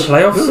deserve The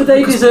playoffs? But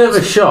they deserve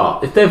a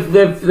shot. If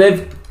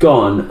they've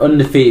gone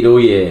undefeated all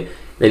year,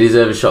 they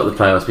deserve a shot at the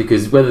playoffs,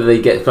 because whether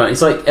they get,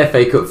 it's like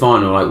FA Cup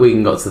final. Like,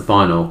 Wigan got to the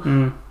final,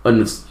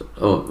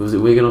 was it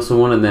Wigan or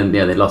someone, and then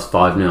they lost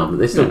 5-0, but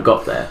they still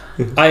got there.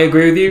 I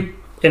agree with you.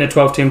 In a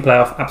 12-team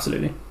playoff,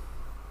 absolutely.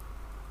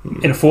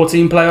 In a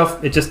 14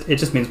 playoff, it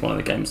just means one of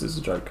the games is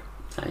a joke.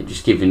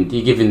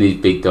 You're giving these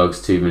big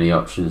dogs too many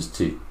options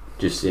to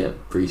just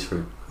breeze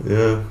through.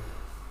 Yeah.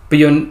 But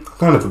you're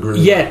Kind of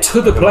agree.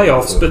 to the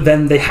playoffs, but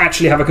then they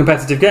actually have a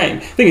competitive game.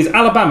 Thing is,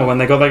 Alabama, when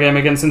they got their game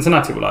against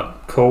Cincinnati, were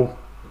like, cool,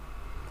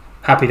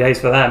 happy days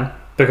for them,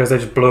 because they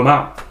just blew them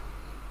out.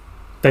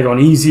 They got an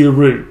easier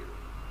route.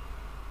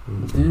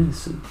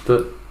 Yes,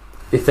 but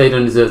if they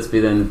don't deserve to be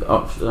then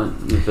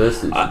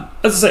reversed.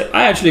 As I say,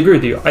 I actually agree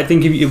with you. I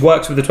think it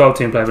works with a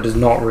 12-team playoff, but does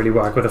not really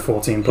work with a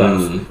 14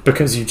 playoff,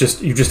 because you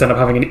just end up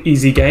having an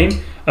easy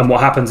game, and what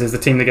happens is the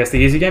team that gets the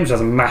easy game just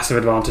has a massive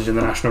advantage in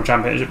the national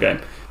championship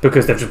game,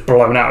 because they've just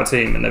blown out a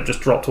team and they've just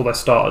dropped all their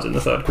starters in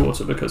the third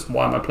quarter, because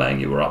why am I playing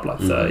you? We're up like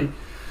 30.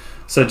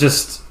 So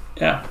just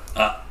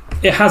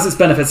it has its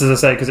benefits, as I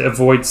say, because it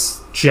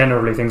avoids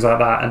generally things like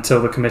that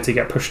until the committee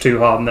get pushed too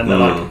hard, and then they're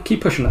like,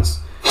 keep pushing us.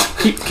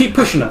 Keep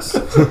pushing us.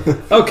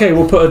 Okay,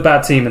 we'll put a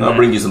bad team in there. I'll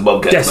bring you some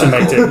Bobcats.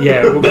 Decimate it.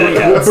 Yeah, we'll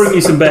bring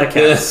you some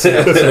Bearcats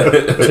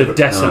to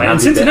decimate.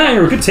 And Cincinnati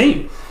are a good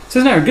team.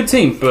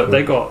 But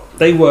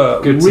they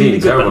were good really team,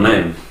 good. terrible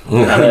name.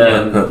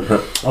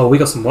 We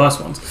got some worse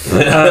ones.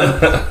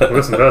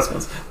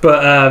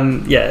 But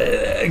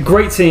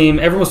great team.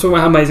 Everyone's talking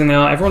about how amazing they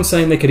are. Everyone's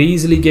saying they could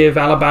easily give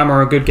Alabama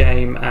a good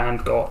game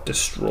and got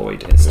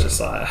destroyed. It's just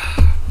like,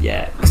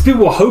 because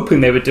people were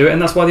hoping they would do it,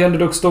 and that's why the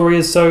underdog story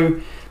is so.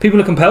 People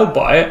are compelled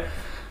by it,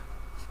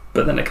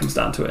 but then it comes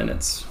down to it, and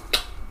it's.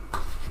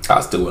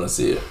 I still want to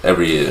see it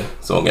every year.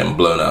 Someone getting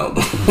blown out.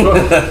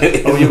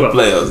 You got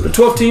playoffs. The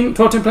 12-team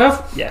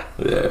playoff. Yeah.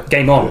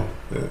 Game on.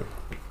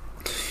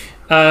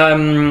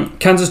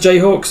 Kansas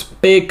Jayhawks,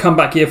 big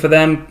comeback year for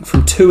them,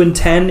 from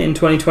 2-10 in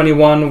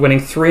 2021,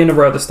 winning 3 in a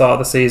row at the start of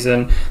the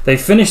season. They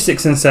finished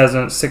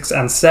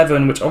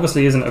 6-7, which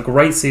obviously isn't a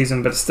great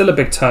season, but it's still a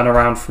big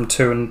turnaround from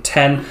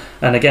 2-10.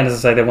 And again, as I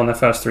say, they won their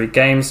first 3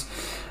 games.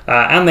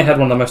 And they had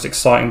one of the most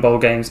exciting bowl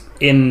games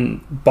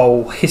in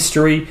bowl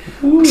history.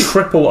 Ooh.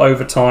 Triple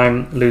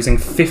overtime, losing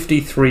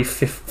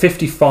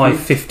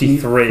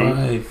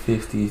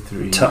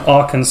 55-53 to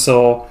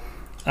Arkansas.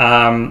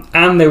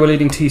 And they were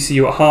leading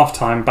TCU at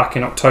halftime back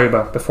in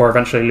October before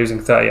eventually losing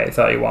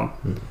 38-31.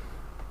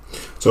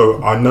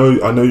 So I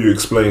know you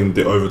explained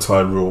the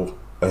overtime rule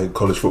in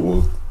college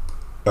football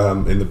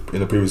in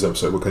the previous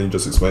episode, but can you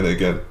just explain it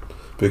again?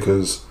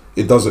 Because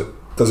does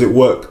it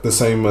work the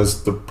same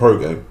as the pro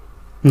game?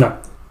 No.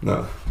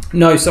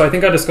 So I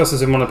think I discussed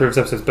this in one of the previous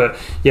episodes, but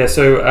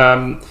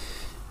so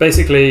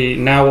basically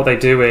now what they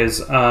do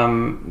is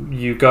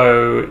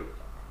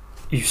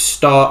you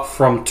start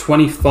from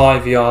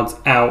 25 yards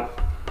out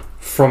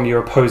from your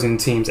opposing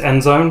team's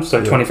end zone,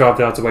 so 25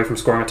 yards away from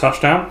scoring a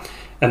touchdown,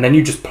 and then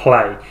you just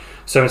play.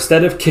 So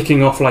instead of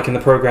kicking off like in the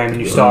program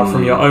and you start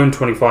from your own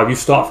 25, you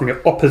start from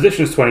your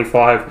opposition's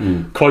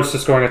 25, close to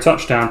scoring a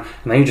touchdown,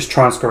 and then you just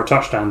try and score a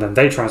touchdown, then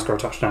they try and score a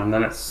touchdown, and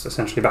then it's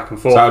essentially back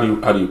and forth. So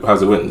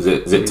how's it win? Is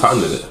it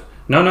time limit?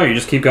 No, you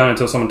just keep going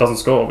until someone doesn't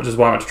score, which is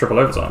why I went to triple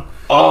overtime.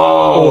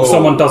 Oh! Or if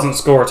someone doesn't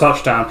score a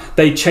touchdown,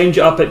 they change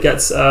it up. It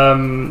gets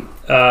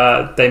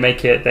they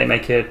make it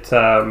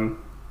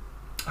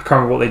I can't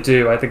remember what they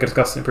do. I think I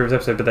discussed it in the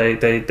previous episode,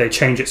 but they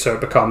change it so it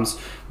becomes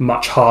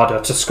much harder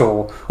to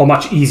score or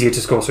much easier to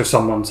score, so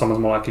someone's more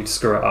likely to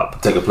screw it up.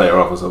 Take a player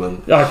off or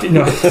something. No, not that.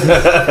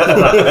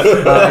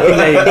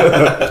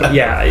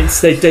 I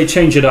think they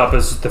change it up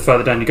as the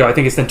further down you go. I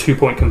think it's then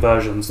 2-point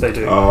conversions they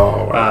do,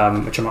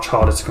 which are much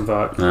harder to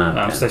convert.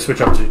 So they switch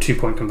up to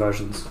 2-point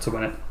conversions to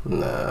win it.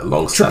 Nah,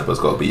 long snapper's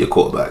got to be your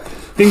quarterback.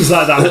 Things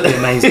like that would be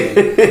amazing.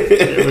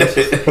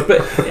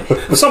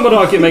 But some would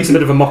argue it makes a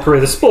bit of a mockery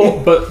of the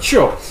sport, but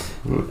sure.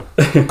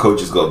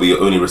 Coach has got to be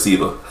your only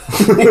receiver.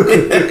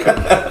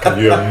 Can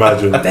you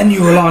imagine? Then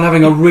you rely on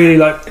having a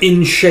really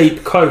in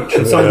shape coach,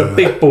 and some of the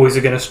big boys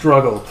are going to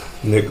struggle.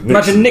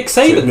 Imagine Nick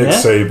Saban.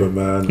 Saban,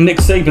 man. Nick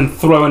Saban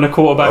throwing a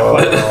quarterback.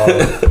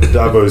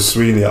 Dabo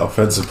Sweeney at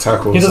offensive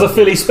tackle. He does a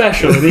Philly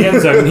special in the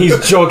end zone, and he's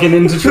jogging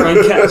in to try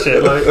and catch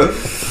it.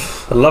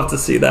 I'd love to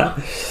see that.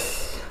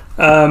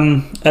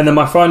 And then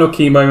my final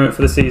key moment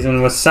for the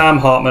season was Sam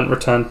Hartman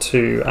returned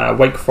to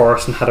Wake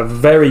Forest and had a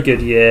very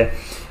good year.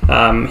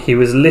 He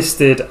was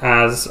listed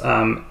as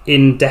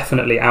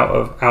indefinitely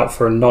out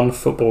for a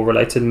non-football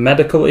related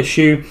medical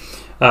issue,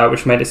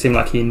 which made it seem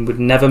like he would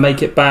never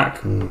make it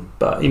back.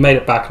 But he made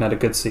it back and had a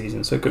good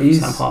season, so good for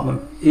Sam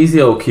Hartman. He's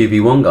the old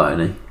QB1 guy,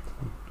 isn't he?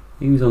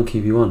 He was on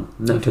QB1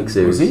 Netflix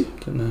series. Was he?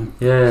 Don't know.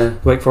 Yeah.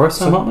 Wake Forest,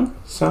 Sam Hartman?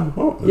 Sam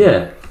Hartman?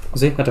 Yeah.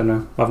 Was he? I don't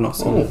know. I've not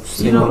seen it.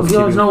 You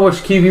guys not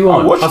watched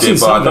QB1? I watched it,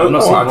 but I don't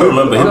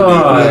remember him being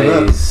on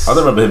it. I don't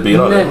remember him being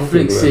on it.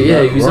 Netflix,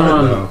 yeah, he was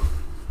on.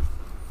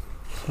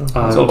 It's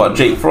all about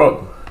Jake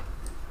Frog.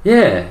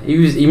 Yeah,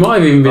 he might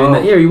have even been in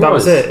that. Yeah, he was. That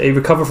was it. He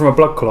recovered from a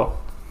blood clot.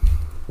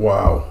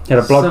 Wow. He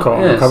had a blood clot.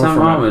 Yeah, recovered Sam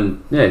from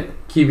Hartman. Yeah,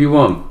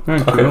 QB1.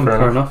 it. Okay,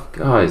 fair enough.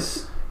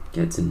 Guys,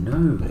 get to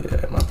know.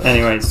 Yeah, my bad.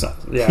 Anyways,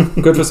 yeah,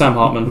 good for Sam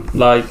Hartman.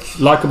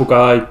 Likeable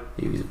guy,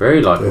 He was a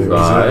very likable Yeah,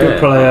 guy. good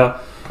player.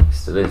 He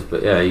still is,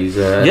 but yeah, he's.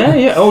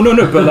 Yeah. Oh no,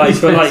 but do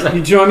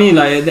you know what I mean?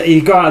 Like he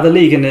got out of the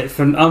league and it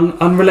for an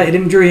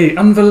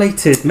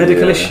unrelated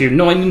medical issue,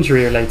 not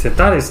injury related.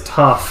 That is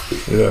tough.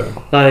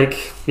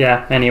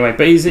 Yeah. Anyway,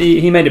 but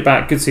he made it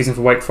back. Good season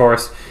for Wake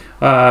Forest.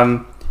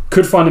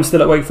 Could find him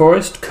still at Wake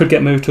Forest. Could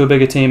get moved to a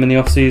bigger team in the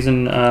off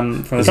season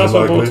from the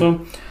Southside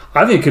Portal.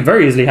 I think it could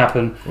very easily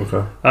happen.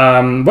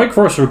 Okay. Wake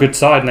Forest are a good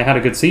side and they had a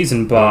good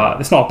season, but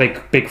it's not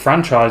a big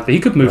franchise. But he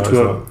could move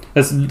to a.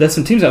 There's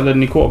some teams out there that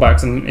need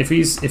quarterbacks, and if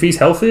he's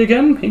healthy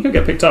again, he could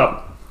get picked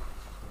up.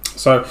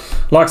 So,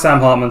 like Sam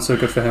Hartman, so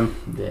good for him.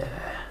 Yeah.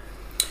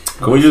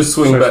 Can we just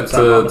swing back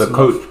to the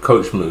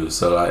coach moves?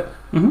 So, like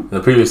in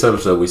the previous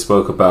episode, we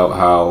spoke about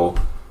how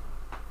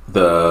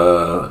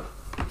the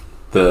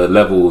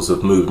levels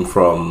of moving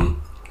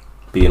from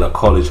being a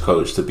college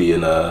coach to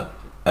being a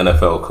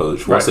NFL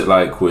coach. What's it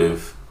like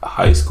with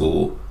high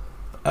school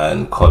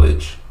and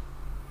college?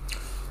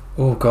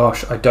 Oh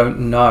gosh, I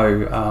don't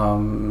know.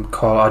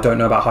 I don't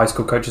know about high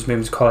school coaches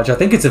moving to college. I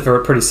think it's a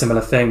pretty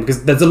similar thing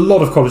because there's a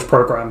lot of college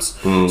programs.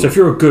 So if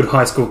you're a good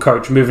high school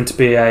coach, moving to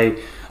be a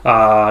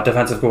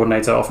defensive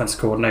coordinator, offensive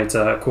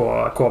coordinator,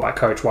 quarterback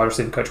coach, wide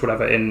receiver coach,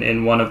 whatever,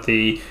 in one of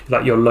the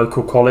your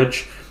local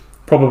college,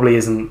 probably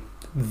isn't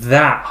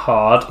that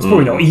hard. It's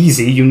probably not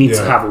easy. You need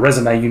to have a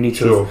resume. You need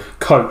to have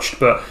coached,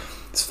 but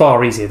it's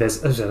far easier.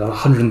 There's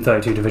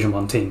 132 Division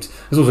 1 teams.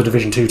 There's also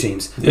Division 2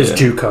 teams. There's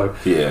JUCO.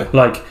 Yeah.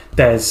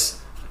 There's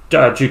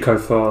JUCO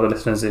for the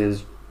listeners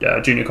is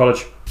junior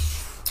college,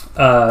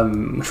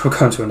 which we'll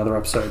go into another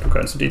episode. We'll go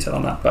into some detail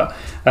on that. But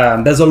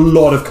there's a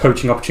lot of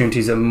coaching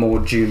opportunities at more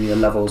junior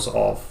levels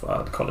of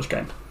the college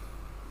game.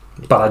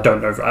 But I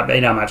don't know. I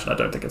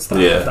don't think it's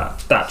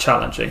that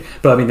challenging.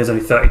 But I mean, there's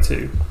only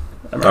 32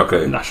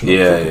 American national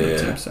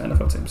teams,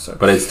 NFL teams. So.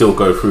 But they'd still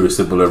go through a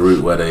similar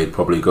route where they'd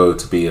probably go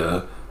to be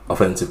a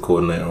offensive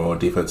coordinator or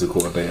defensive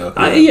coordinator.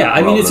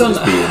 I mean, it's on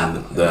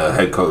being the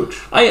head coach.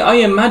 I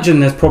imagine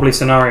there's probably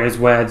scenarios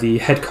where the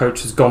head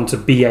coach has gone to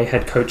be a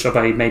head coach of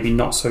a maybe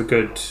not so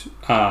good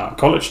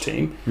college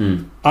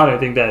team. I don't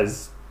think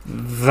there's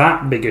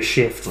that big a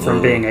shift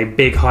from being a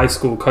big high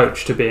school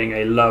coach to being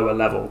a lower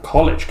level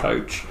college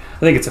coach. I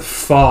think it's a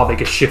far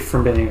bigger shift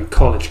from being a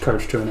college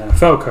coach to an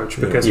NFL coach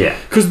because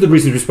of the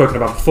reasons we've spoken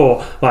about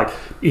before. Like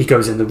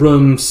egos in the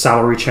room,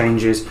 salary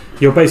changes.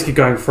 You're basically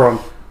going from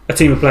a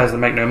team of players that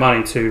make no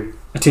money to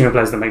a team of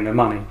players that make no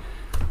money.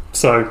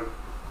 So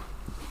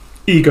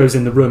egos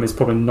in the room is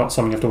probably not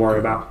something you have to worry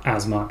about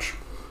as much,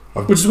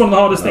 which is one of the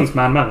hardest things,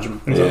 man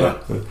management.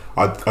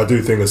 I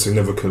do think a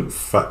significant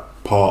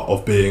part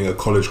of being a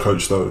college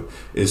coach though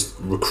is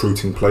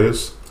recruiting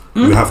players.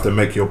 You have to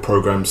make your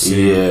program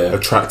seem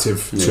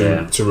attractive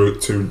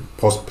to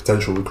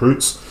potential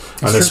recruits.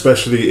 That's and true.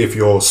 Especially if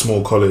you're a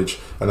small college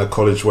and a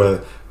college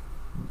where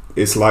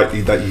it's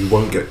likely that you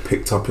won't get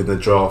picked up in the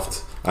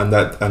draft and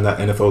that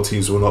NFL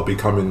teams will not be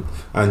coming,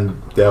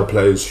 and there are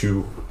players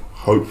who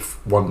hope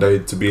one day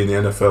to be in the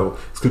NFL.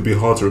 It's going to be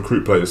hard to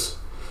recruit players.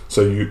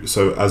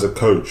 So as a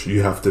coach,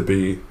 you have to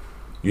be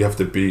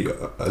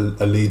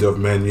a leader of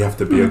men. You have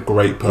to be a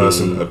great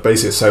person, a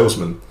basic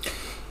salesman.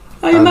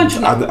 I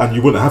imagine, and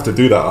you wouldn't have to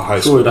do that at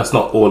high school. Surely that's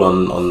not all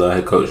on the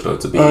head coach though.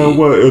 To be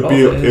well, it would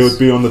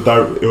be on the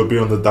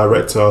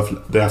director,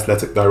 of the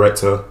athletic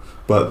director,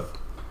 but.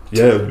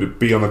 Yeah, it would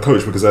be on the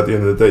coach because at the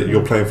end of the day,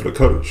 you're playing for the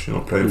coach. You're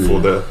not playing for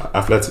the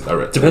athletic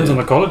director. Depends on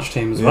the college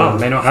team as well.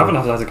 They may not have an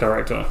athletic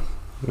director.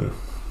 Yeah.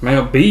 May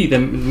not be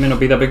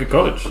that big a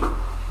college.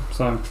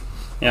 So,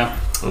 yeah.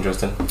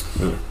 Interesting.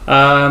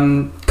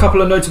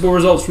 Couple of notable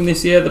results from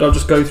this year that I'll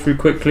just go through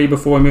quickly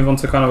before we move on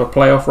to kind of a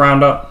playoff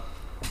roundup.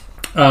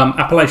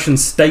 Appalachian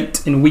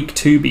State in Week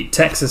 2 beat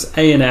Texas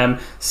A&M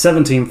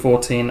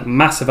 17-14.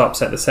 Massive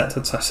upset that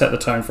set the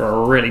tone for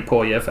a really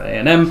poor year for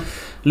A&M.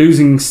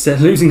 Losing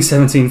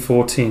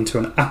 17-14 to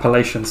an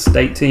Appalachian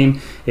State team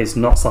is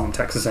not something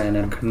Texas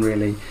A&M can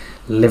really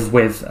live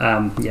with.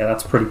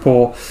 That's pretty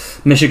poor.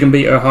 Michigan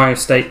beat Ohio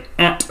State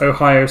at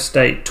Ohio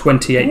State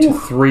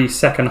 28-3.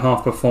 Second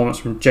half performance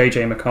from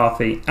JJ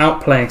McCarthy,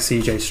 outplaying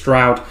CJ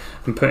Stroud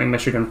and putting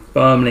Michigan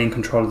firmly in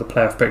control of the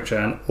playoff picture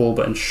and all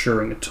but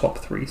ensuring a top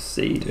 3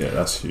 seed. Yeah,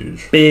 that's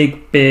huge.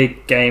 Big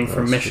game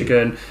from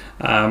Michigan.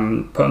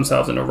 Put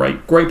themselves in a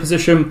great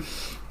position.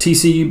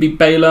 TCU beat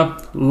Baylor,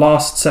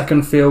 last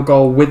second field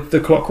goal with the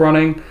clock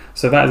running.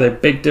 So that is a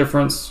big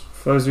difference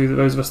for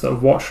those of us that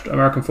have watched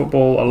American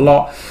football a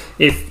lot.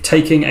 If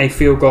taking a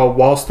field goal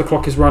whilst the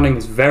clock is running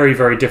is very,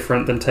 very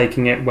different than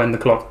taking it when the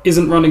clock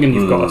isn't running and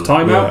you've got a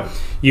timeout. Yeah.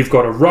 You've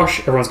got to rush,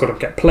 everyone's got to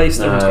get placed,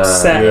 everyone's got to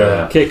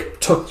set, kick,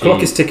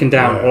 clock is ticking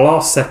down,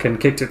 last second,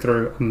 kicked it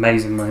through,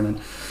 amazing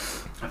moment.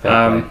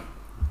 That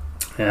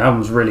one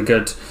was really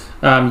good.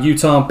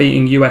 Utah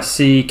beating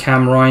USC,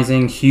 Cam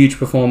Rising, huge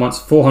performance,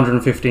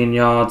 415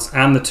 yards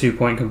and the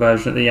 2-point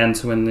conversion at the end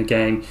to win the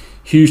game.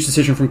 Huge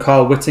decision from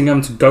Kyle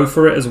Whittingham to go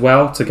for it as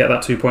well, to get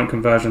that 2-point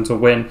conversion to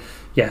win.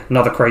 Yeah,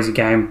 another crazy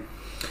game.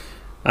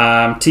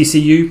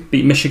 TCU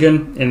beat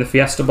Michigan in the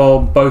Fiesta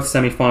Bowl. Both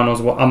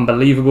semi-finals were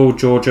unbelievable.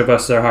 Georgia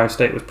versus Ohio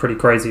State was pretty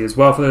crazy as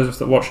well for those of us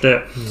that watched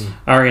it.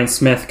 Arian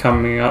Smith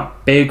coming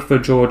up big for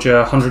Georgia,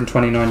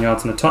 129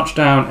 yards and a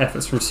touchdown.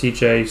 Efforts from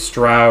CJ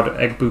Stroud,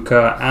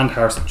 Egbuka and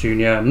Harrison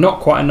Jr.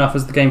 Not quite enough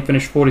as the game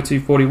finished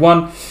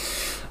 42-41.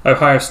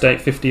 Ohio State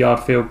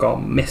 50-yard field goal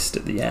missed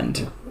at the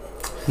end.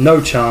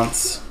 No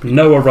chance.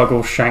 Noah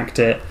Ruggles shanked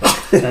it.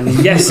 And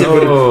yes, it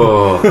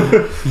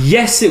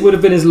would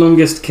have been his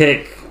longest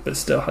kick, but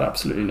still had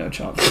absolutely no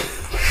chance.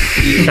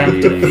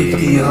 50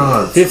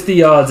 yards. 50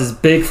 yards is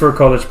big for a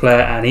college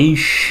player, and he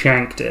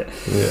shanked it.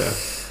 Yeah.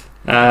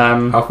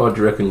 How far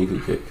do you reckon you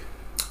could kick?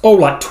 Oh,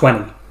 like 20.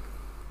 Did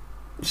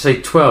you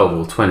say 12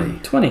 or 20?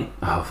 20. Oh,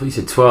 I thought you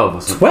said 12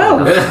 or something.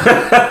 12?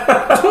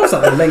 12's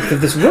like the length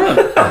of this run.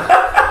 12?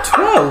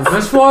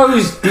 That's why I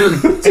was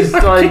just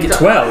I could kick it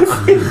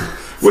 12.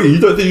 Wait, you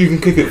don't think you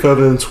can kick it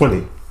further than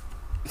 20?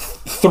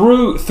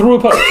 Through a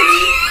post.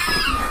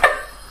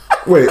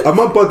 Wait, am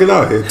I bugging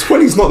out here?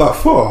 20's not that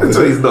far.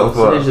 20's not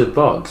far. It's the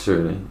box,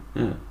 really.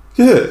 Yeah.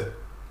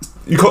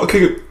 You can't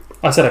kick it.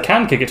 I said I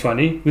can kick it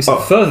 20. We said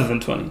further than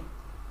 20.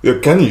 Yeah,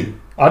 can you?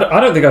 I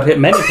don't think I'd hit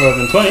many further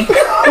than 20.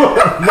 Oh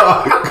my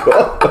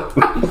god.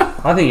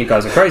 I think you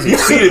guys are crazy. You've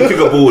seen him kick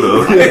a ball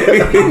though.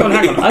 Hang on.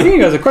 I think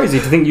you guys are crazy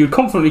to think you'd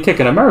confidently kick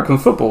an American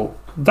football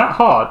that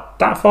hard,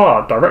 that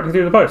far, directly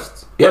through the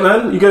posts. Yeah,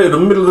 man. You get it in the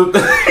middle of the...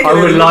 I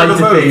would like to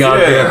think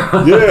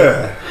I'd be...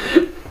 Yeah.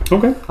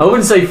 Okay. I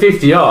wouldn't say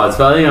 50 yards,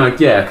 but I think I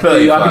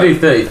could do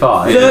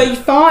 35.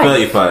 35?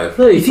 35.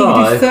 You think you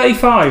can do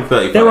 35?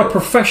 35. There are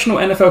professional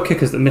NFL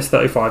kickers that miss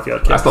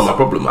 35-yard kicks. That's not my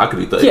problem. I could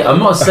do 35. Yeah, I'm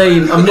not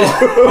saying... I'm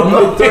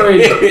not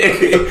throwing...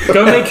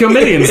 Go make your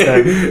millions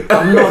then.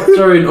 I'm not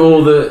throwing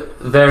all the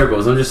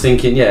variables. I'm just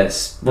thinking,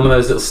 yes, one of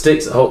those little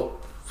sticks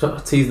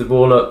that tease the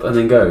ball up and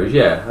then goes.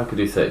 Yeah, I could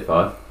do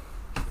 35.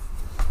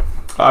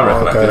 I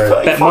reckon I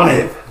could. Bet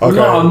money. Okay.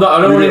 No,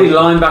 I don't want any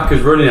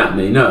linebackers running at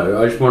me.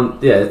 No, I just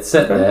want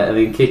set there and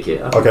then kick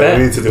it. Okay,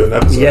 we need to do an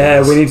episode.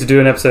 Yeah, we need to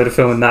do an episode of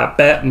filming that.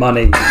 Bet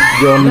money.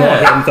 You're not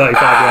hitting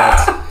 35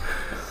 yards.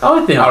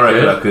 I think I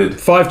reckon I could.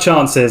 5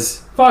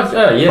 chances. 5.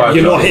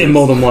 You're not hitting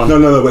more than 1.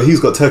 No, but he's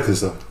got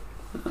techers though.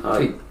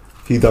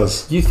 He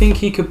does. You think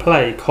he could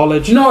play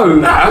college? No,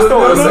 that's not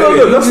what I'm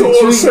saying. That's not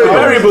what I'm saying.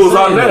 Variables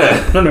aren't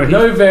there.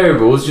 No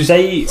variables. Just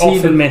they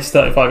often miss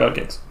 35-yard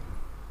kicks.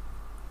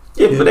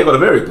 Yeah, but they got the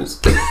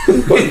variables.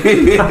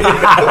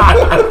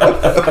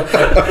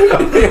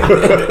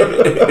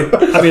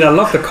 I mean, I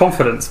love the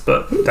confidence,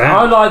 but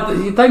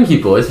damn. Thank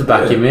you, boys, for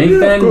backing me.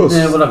 Then we'll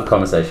have a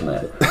conversation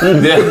later.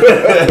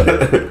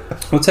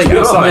 We'll take it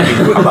outside.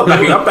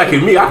 I'm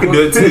backing me. I can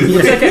do it too.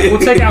 We'll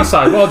take it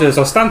outside. What I'll do is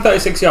I'll stand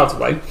 36 yards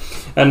away,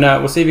 and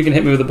we'll see if you can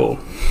hit me with the ball.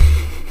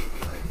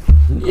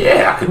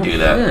 Yeah, I can do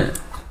that. Yeah.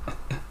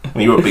 I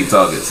mean, you're a big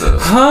target, so.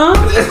 Huh?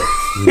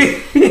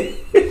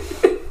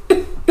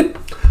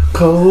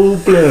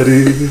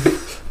 Cold-blooded.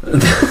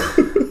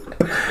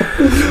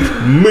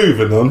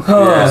 Moving on.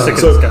 Sick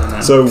of this guy now.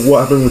 So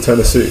what happened with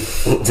Tennessee?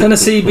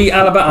 Tennessee beat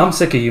Alabama. I'm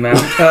sick of you, man.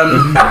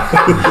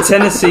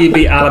 Tennessee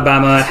beat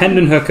Alabama.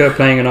 Hendon Hooker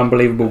playing an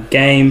unbelievable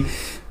game.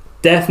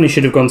 Definitely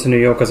should have gone to New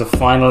York as a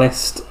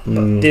finalist,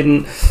 but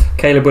didn't.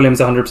 Caleb Williams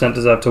 100%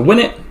 deserved to win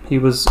it. He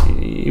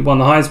won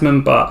the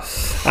Heisman, but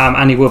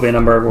and he will be a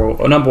number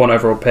 1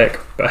 overall pick.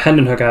 But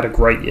Hendon Hooker had a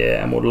great year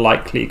and will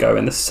likely go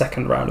in the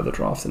second round of the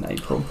draft in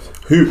April.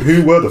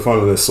 Who were the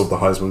finalists of the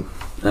Heisman?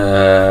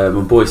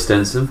 My boy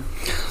Stenson.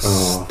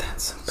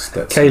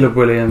 Stetson. Caleb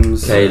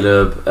Williams.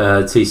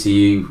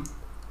 TCU.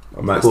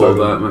 Max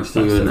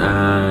Duggan,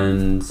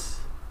 and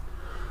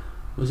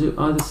was it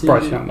either CU?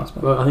 Bryce Young must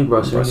be. Well, I think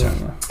Bryce Young.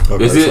 Yeah.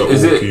 Okay, Is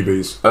it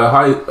QBs? A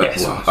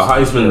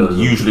Heisman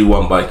usually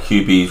won by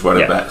QBs,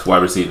 running backs,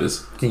 wide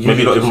receivers.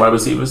 Maybe not even wide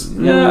receivers.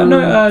 Yeah,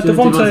 no,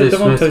 Devontae Smith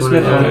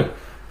won Okay. a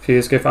few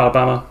years ago for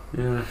Alabama.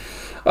 Yeah.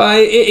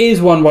 It is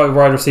won by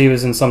wide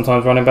receivers and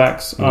sometimes running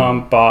backs,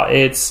 but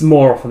it's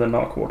more often than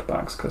not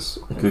quarterbacks because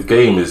The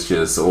game is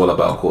just all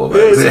about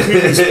quarterbacks.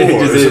 It's a QB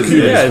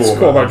sport. it's a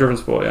quarterback-driven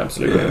sport. Yeah,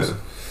 absolutely. Yeah.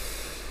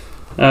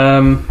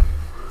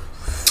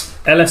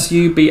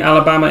 LSU beat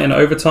Alabama in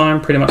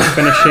overtime, pretty much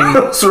finishing.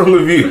 What's wrong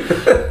with you?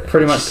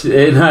 Pretty much.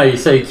 No, you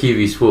say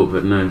QB sport,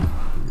 but no.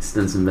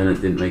 Stetson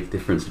Bennett didn't make a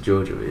difference for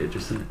Georgia. What you're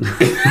just saying.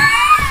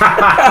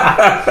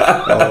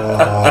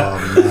 Oh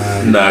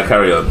man. Nah,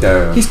 carry on.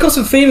 He's got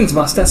some feelings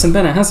about Stetson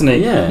Bennett, hasn't he?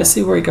 Yeah. Let's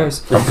see where he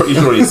goes. I'm pretty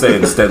sure he's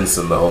saying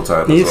Stenson the whole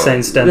time. He's as well.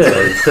 saying Stenson.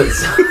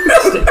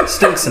 Yeah,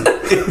 Stinson.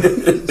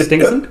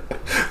 Stinson?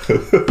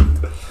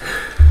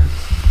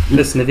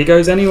 Listen, if he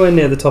goes anywhere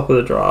near the top of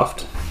the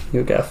draft,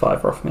 you'll get a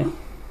 $5 off me.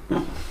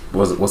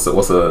 What's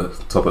the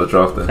top of the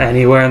draft then?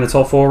 Anywhere in the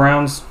top 4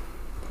 rounds.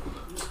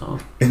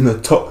 In the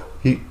top,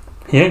 He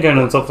ain't going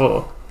in the top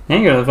 4. He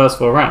ain't going in the first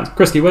 4 rounds.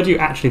 Christy, where do you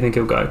actually think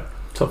he'll go?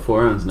 top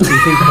 4 rounds. No. You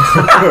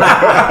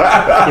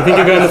think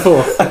he'll go in the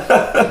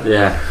 4th?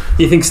 Yeah.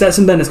 You think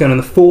Stetson Bennett's going in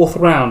the 4th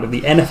round of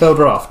the NFL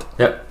draft?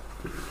 Yep.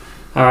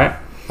 All right.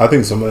 I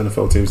think some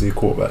NFL teams need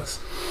quarterbacks.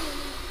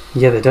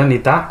 Yeah, they don't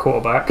need that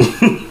quarterback.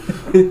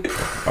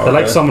 They're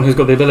like someone who's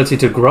got the ability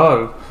to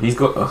grow. He's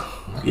got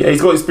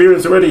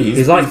experience already.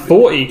 He's like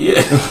 40.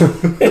 Yeah.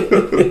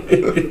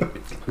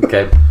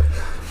 Okay.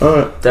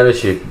 Alright.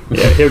 LSU.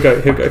 Yeah, he'll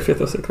go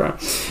 5th or 6th round.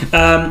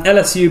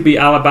 LSU beat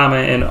Alabama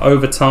in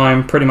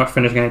overtime, pretty much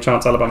finishing any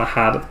chance Alabama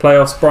had at the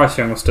playoffs. Bryce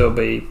Young will still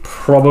be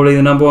probably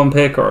the number 1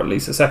 pick, or at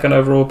least the 2nd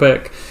overall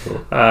pick.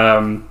 Sure.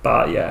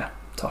 But yeah,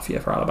 tough year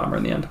for Alabama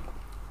in the end.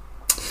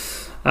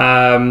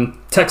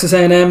 Texas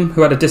A&M,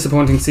 who had a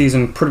disappointing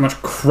season, pretty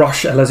much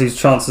crushed LSU's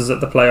chances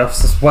at the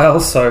playoffs as well.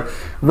 So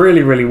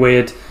really, really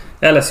weird.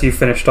 LSU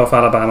finished off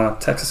Alabama.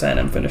 Texas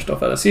A&M finished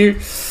off LSU.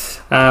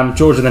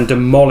 Georgia then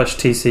demolished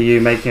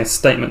TCU, making a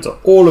statement to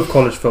all of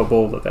college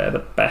football that they're the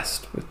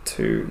best with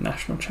 2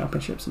 national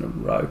championships in a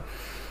row.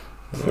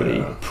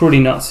 Pretty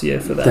nuts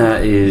year for them.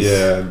 That is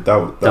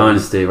that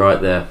dynasty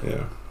right there.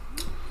 Yeah.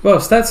 Well,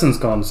 Stetson's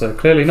gone, so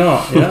clearly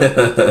not. Yeah, is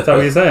that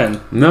what you're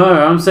saying? No,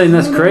 I'm saying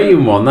that's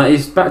creating one. That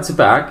is back to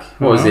back.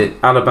 What was it?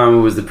 Alabama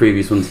was the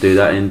previous one to do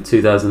that in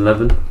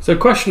 2011. So,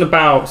 question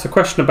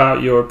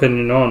about your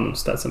opinion on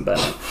Stetson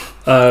Bennett.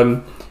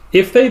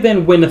 If they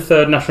then win a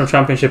 3rd national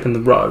championship in the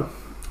row,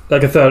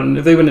 like if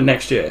they win it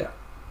next year,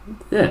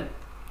 Yeah.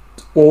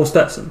 or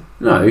Stetson,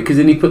 No, because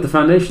then he put the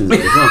foundations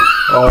in as well.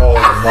 Oh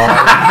my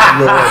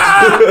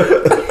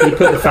he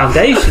put the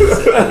foundations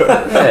in.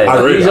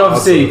 Yeah, he's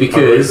obviously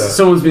because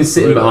someone's been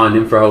sitting behind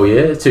him for a whole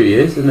year, 2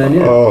 years, and then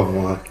Oh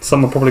my.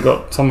 Someone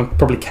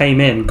probably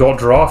came in, got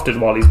drafted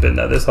while he's been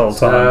there this whole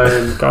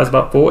time. Guy's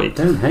about 40.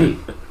 Don't hate.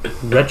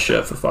 Red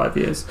shirt for 5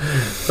 years.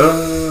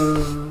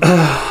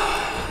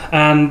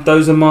 And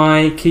those are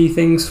my key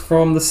things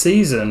from the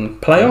season.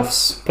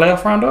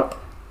 Playoff roundup.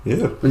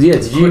 Yeah. But yeah,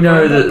 did you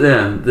know that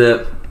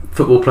the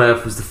football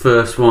playoff was the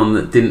first one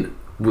that didn't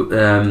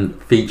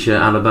feature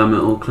Alabama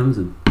or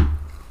Clemson?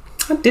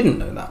 I didn't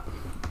know that.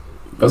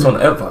 First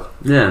one ever.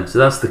 Yeah, so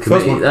that's the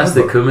committee. That's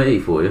the committee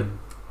for you.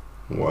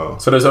 Wow.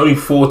 So there's only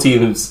 4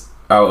 teams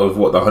out of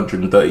the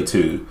 132,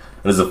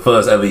 and it's the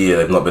first ever year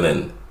they've not been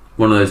in.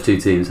 One of those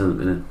 2 teams hasn't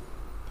been in.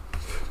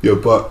 Yeah,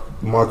 but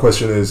my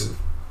question is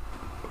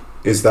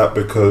that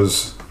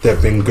because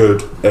they've been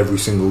good every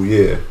single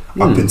year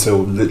up until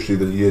literally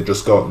the year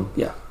just gone?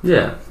 Yeah,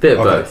 bit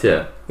of both.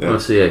 Yeah.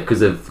 Honestly, because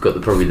they've got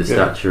probably the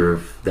stature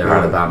of their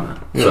Alabama,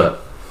 but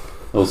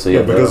also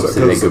because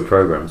they're good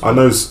programs. I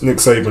know Nick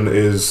Saban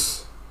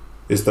is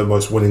the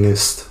most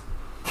winningest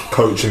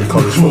coach in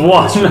college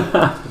football.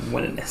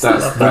 Winningest.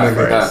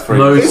 That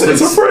phrase.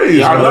 It's a phrase.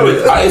 Yeah, I know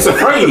it's a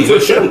phrase.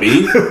 It shouldn't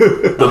be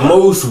the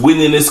most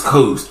winningest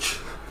coach.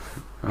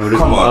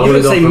 Come on. You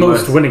don't say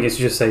most winningest,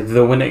 you just say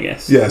the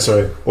winningest. Yeah,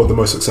 sorry. Or the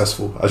most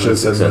successful. I should have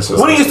said most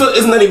successful. Winningest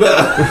isn't any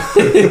better.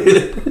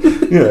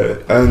 Yeah,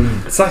 and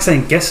it's like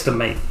saying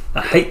guesstimate.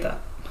 I hate that.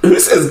 Who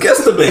says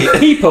guesstimate?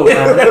 People,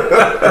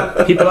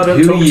 man. People I don't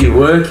Who talk are you to.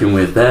 working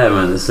with there,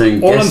 man? They're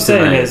saying All guesstimate. I'm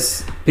saying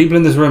is, people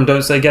in this room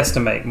don't say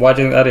guesstimate. Why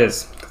do you think that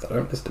is? Because I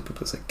don't listen to people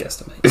that say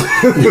guesstimate.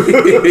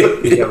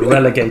 You get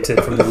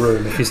relegated from the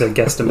room if you say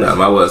guesstimate. Nah,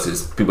 my worst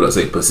is people that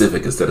say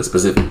Pacific instead of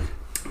specific.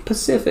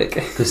 Pacific.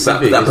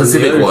 That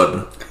Pacific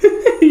one.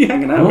 You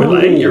hanging out with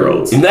like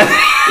 8-year-olds.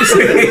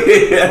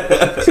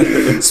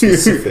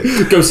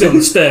 specific. Go sit on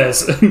the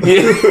stairs.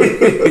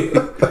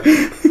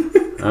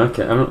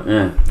 Okay,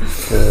 yeah.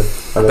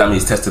 Damn,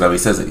 he's tested how he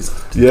says it.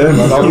 Yeah,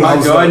 man.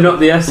 Do I knock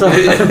the S off?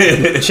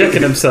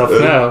 Checking himself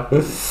now.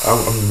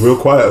 I'm real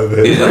quiet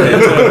over here.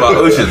 Talking about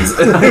oceans.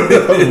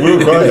 I'm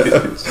real quiet.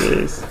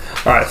 Jeez.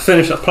 Alright,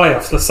 finish up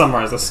playoffs. Let's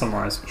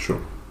summarise. Sure.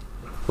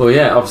 Well,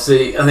 yeah,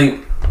 obviously, I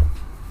think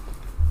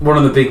one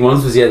of the big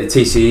ones was the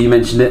TCU. You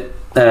mentioned it,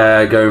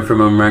 going from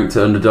unranked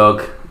to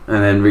underdog,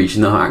 and then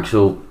reaching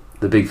the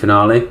big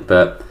finale.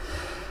 But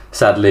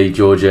sadly,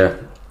 Georgia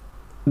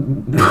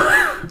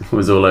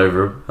was all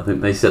over them. I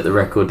think they set the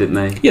record, didn't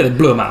they? Yeah, they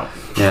blew them out.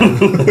 Yeah,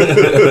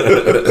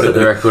 set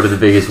the record of the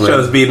biggest win.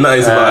 Trying to be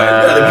nice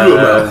about it. They blew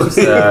them out.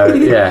 So,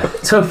 yeah,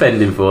 tough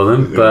ending for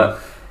them. But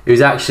it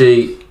was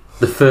actually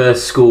the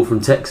first school from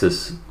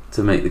Texas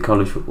to make the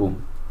college football.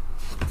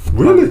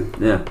 Really?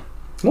 Yeah.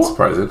 What?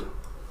 Surprising.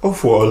 I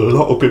thought a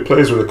lot of good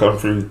players would have come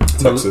through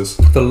Texas.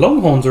 The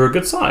Longhorns are a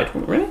good side,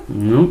 really.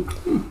 Nope.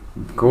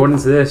 According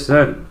to this,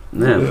 no.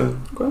 Yeah.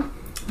 Okay.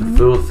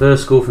 The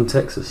first school from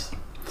Texas.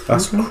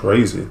 That's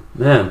crazy.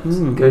 Yeah.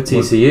 Go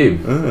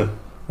TCU. Yeah.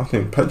 I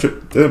think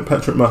Patrick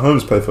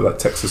Mahomes played for like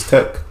Texas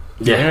Tech.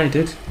 Yeah, he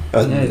did.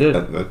 And, he did.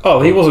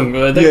 He wasn't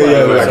good.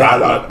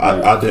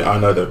 I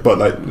know that, but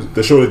like,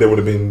 surely there would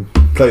have been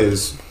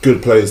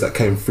good players that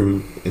came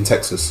through in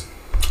Texas.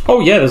 Oh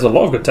yeah, there's a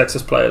lot of good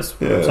Texas players.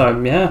 Yeah. So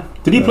yeah.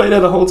 Did he play there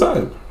the whole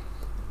time?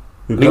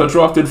 He got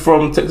drafted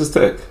from Texas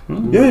Tech.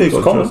 Yeah, he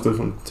got drafted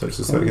from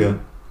Texas Tech. Yeah.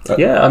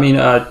 Yeah, I mean,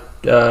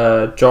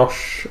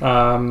 Josh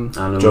Allen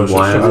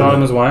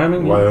was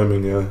Wyoming.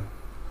 Wyoming, yeah.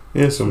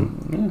 It's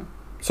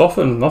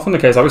often the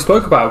case. Like we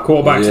spoke about,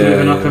 quarterbacks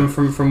moving up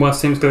from worse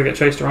teams because they get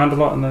chased around a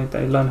lot and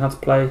they learn how to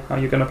play, how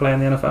you're going to play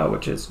in the NFL,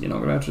 which is you're not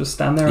going to be able to just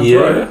stand there and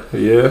throw.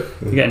 You're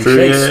getting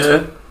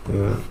chased.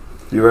 Yeah.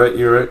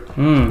 You're right.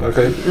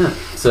 Okay. Yeah.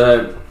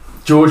 So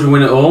Georgia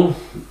win it all,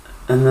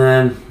 and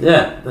then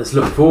let's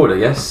look forward. I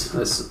guess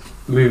let's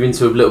move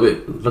into a little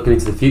bit looking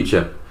into the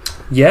future.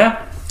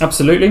 Yeah,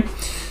 absolutely.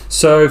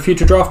 So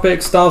future draft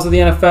picks, stars of the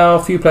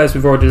NFL, a few players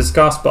we've already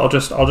discussed, but I'll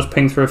just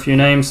ping through a few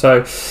names.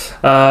 So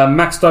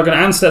Max Duggan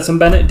and Stetson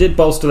Bennett did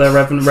bolster their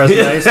resumes for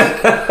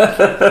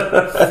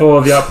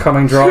the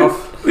upcoming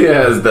draft.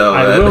 I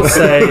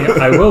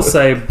will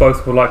say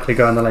both will likely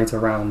go in the later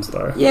rounds,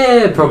 though.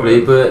 Yeah,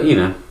 probably, but you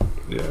know.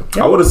 Yeah.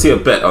 I want to see a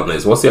bet on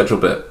this. What's the actual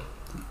bet?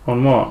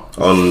 On what?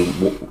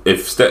 On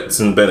if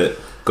Stetson Bennett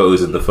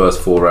goes in the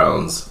first 4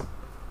 rounds.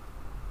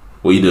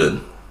 What are you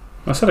doing?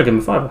 I said I'd give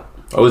him a $5.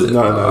 Oh, is it?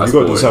 No, you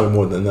got to do something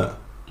more than that.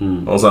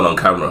 I was on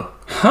camera.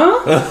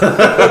 Huh?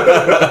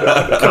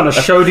 What kind of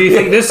show do you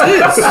think this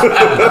is?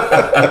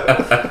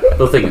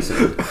 They'll think it's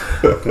good.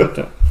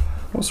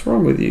 What's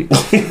wrong with you?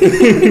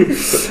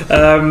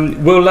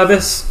 Will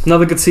Levis,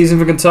 another good season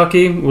for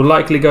Kentucky. Will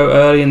likely go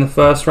early in the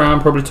first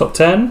round, probably top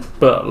 10,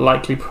 but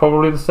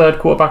probably the third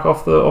quarterback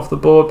off the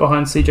board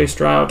behind CJ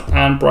Stroud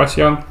and Bryce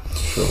Young.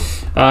 Sure.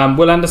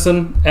 Will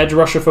Anderson, edge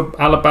rusher for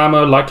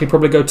Alabama, likely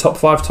probably go top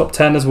 5, top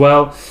 10 as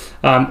well.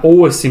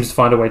 Always seems to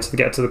find a way to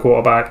get to the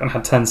quarterback and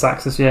had 10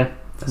 sacks this year.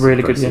 That's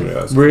really good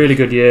year. Really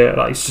good year.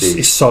 Like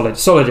he's solid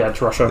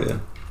edge rusher. Yeah.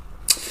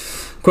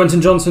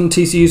 Quentin Johnson,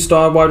 TCU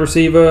star wide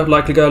receiver,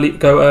 likely go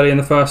early in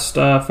the first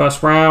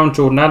round.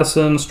 Jordan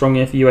Addison, strong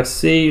year for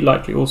USC,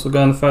 likely also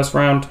go in the first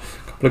round. A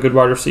couple of good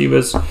wide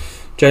receivers.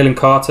 Jalen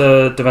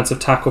Carter, defensive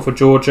tackle for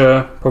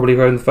Georgia, probably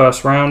go in the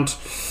first round.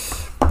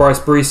 Bryce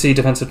Breesy,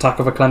 defensive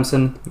tackle for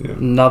Clemson,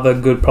 another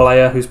good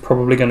player who's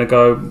probably going to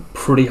go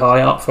pretty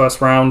high up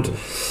first round. Yeah.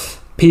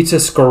 Peter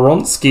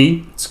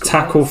Skoronsky,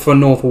 tackle for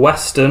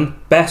Northwestern,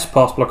 best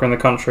pass blocker in the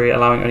country,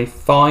 allowing only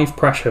 5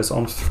 pressures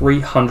on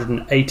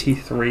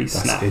 383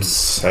 snaps. That's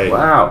insane.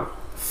 Wow.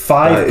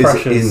 5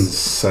 pressures. That is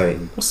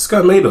insane. What's this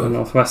guy made of?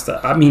 Northwestern.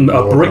 I mean,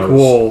 a brick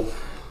wall,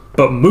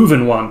 but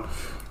moving one.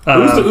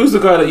 Who's the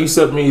guy that you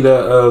sent me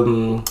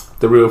the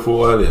reel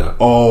for earlier?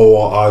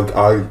 Oh,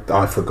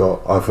 I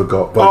forgot.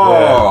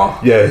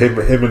 But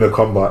him in the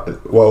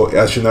combat. Well,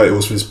 actually, no, it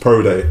was his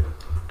pro day.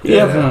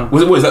 Yeah.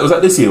 Was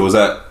that this year? Was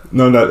that?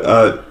 No.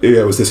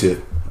 It was this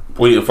year.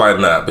 We need to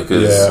find that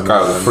because the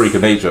guy was a freak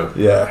of nature.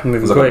 Yeah,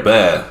 it was like a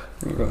bear.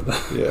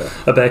 Yeah,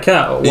 a bear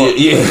cat or what?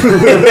 Yeah.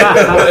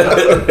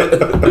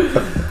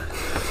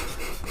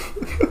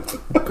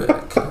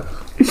 Bear cat.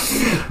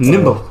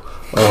 Nimble.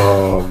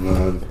 Oh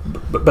man,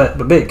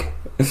 but big.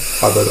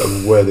 I don't know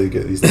where they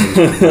get these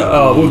things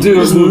from.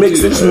 We'll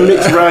mix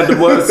random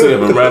words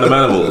together and random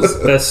animals.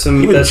 There's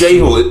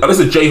Jayhawk. Unless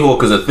a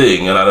Jayhawk is a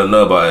thing and I don't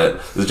know about it.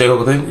 Is a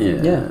Jayhawk a thing?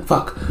 Yeah.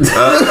 Fuck.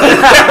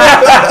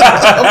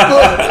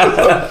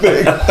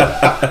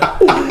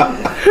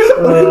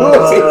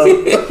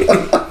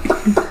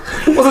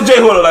 What's a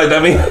Jayhawk look like,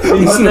 Dammy?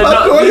 It's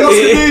not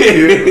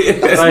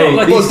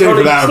like a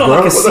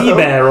sea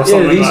bear or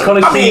something.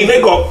 I mean, they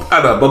got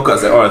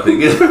bobcats that are a thing,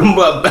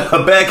 but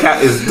a bear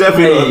cat is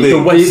definitely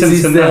the West He's there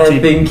Cincinnati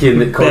thinking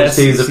that college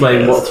teams are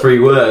playing what 3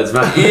 words,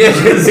 man.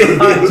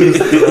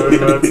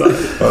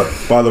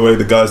 By the way,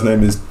 the guy's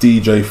name is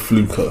DJ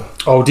Fluker.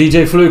 Oh,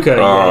 DJ Fluker.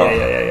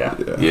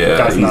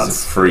 Yeah, he's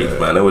nuts. A freak,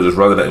 man. They were just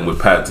running at him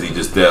with pads and he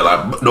just there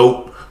like,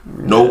 nope.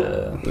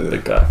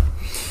 Big guy.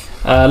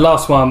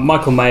 Last one,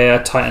 Michael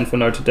Mayer, tight end for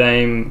Notre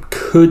Dame,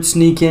 could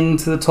sneak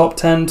into the top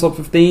 10, top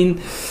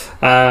 15.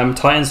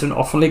 Titans don't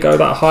often go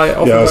that high,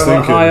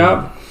 high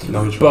up.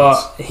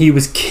 But he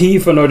was key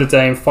for Notre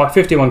Dame,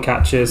 51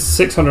 catches,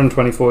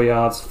 624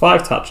 yards,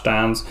 5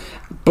 touchdowns.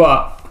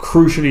 But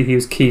crucially, he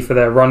was key for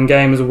their run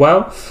game as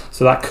well.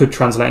 So that could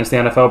translate into the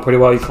NFL pretty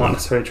well. You can't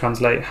necessarily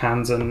translate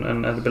hands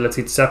and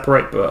ability to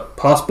separate, but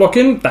pass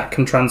blocking, that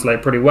can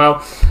translate pretty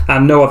well.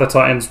 And no other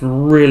tight ends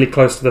really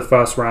close to the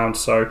first round,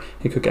 so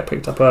he could get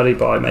picked up early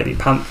by maybe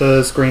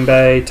Panthers, Green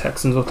Bay,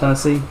 Texans or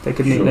Tennessee. They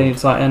could need a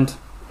tight end.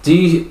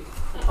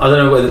 I don't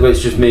know whether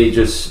it's just me,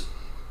 just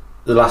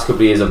the last couple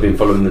of years I've been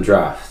following the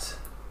draft.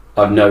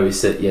 I've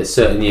noticed that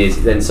certain years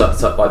it then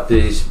starts up like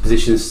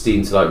positions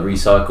seem to like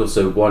recycle.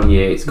 So one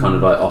year it's kind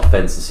of like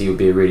offense, so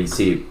you'll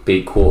see a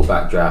big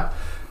quarterback draft.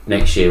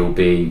 next year will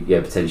be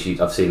potentially.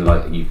 I've seen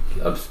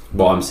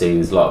what I'm seeing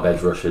is a lot of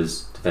edge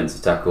rushers,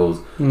 defensive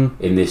tackles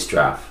in this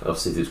draft.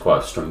 Obviously, there's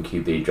quite a strong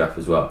QB draft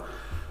as well.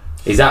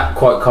 Is that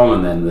quite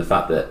common then? The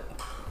fact that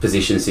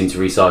positions seem to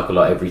recycle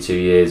like every 2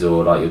 years,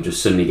 or like you'll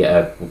just suddenly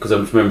get because I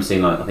remember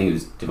seeing I think it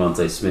was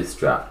Devontae Smith's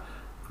draft,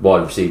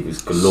 wide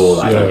receivers galore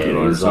that year. And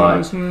it was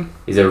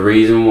is there a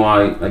reason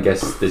why? I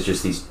guess there's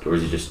just these, or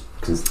is it just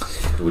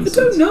coincidence?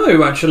 I don't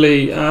know.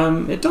 Actually,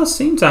 it does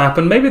seem to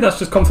happen. Maybe that's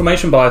just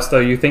confirmation bias, though.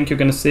 You think you're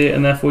going to see it,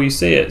 and therefore you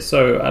see it.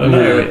 So I don't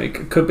know.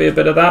 It could be a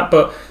bit of that,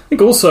 but I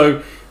think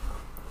also,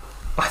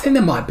 I think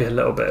there might be a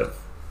little bit of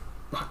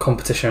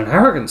competition and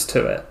arrogance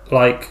to it.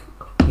 Like,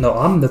 no,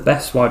 I'm the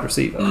best wide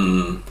receiver.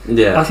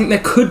 Yeah, I think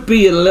there could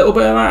be a little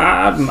bit of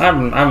that. I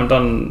haven't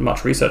done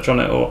much research on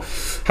it or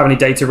have any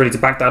data really to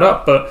back that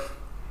up. But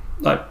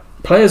like,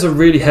 players are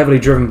really heavily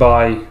driven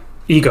by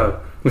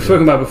ego. We've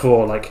spoken about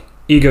before, like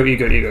ego,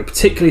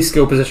 particularly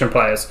skill position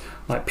players,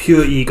 like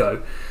pure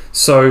ego.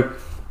 So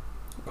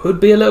could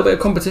be a little bit of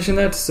competition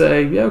there to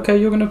say, yeah, okay,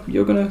 you're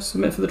gonna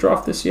submit for the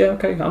draft this year.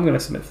 Okay, I'm gonna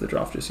submit for the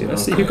draft this year.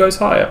 Let's see who goes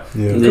higher.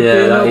 Yeah,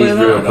 that is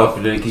real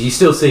popular because you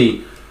still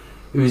see.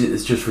 Who is it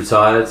that's just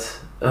retired?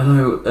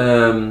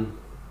 Oh,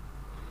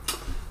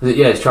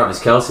 it's Travis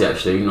Kelce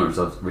actually.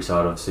 Not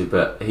retired, obviously,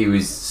 but he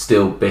was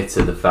still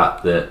bitter the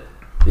fact that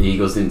the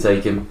Eagles didn't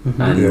take him,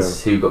 and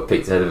who got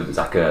picked ahead of him,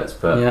 Zach Ertz.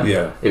 But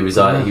it was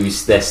like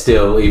they're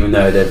still, even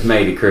though they've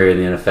made a career in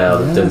the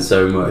NFL, they've done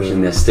so much,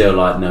 and they're still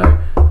like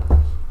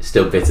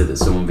still bitter that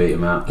someone beat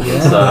him out.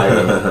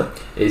 So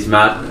it's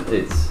mad.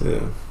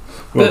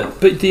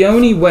 But the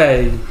only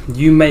way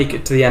you make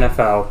it to the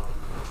NFL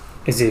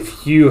is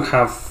if you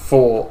have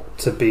fought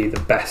to be the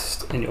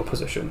best in your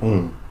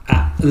position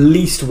at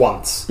least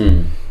once.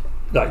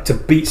 Like to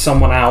beat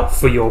someone out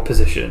for your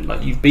position.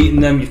 Like you've beaten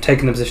them, you've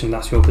taken the position,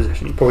 that's your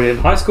position. You probably did it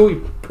in high school,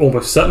 you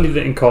almost certainly did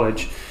it in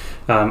college,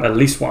 at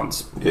least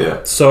once.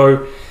 Yeah.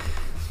 So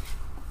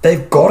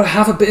they've got to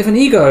have a bit of an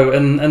ego,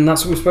 and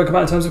that's what we spoke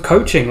about in terms of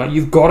coaching. Like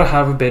you've got to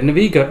have a bit of an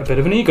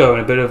ego,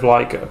 and a bit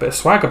of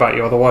swag about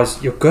you.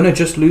 Otherwise, you're gonna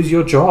just lose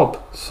your job.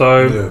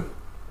 So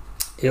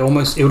it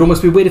would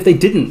almost be weird if they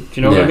didn't. Do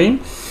you know what I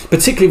mean?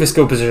 Particularly for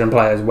skill position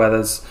players,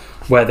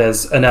 where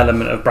there's an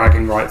element of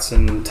bragging rights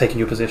and taking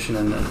your position,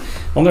 and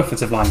on the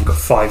offensive line you've got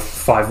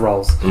five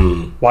roles.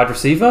 Wide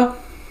receiver,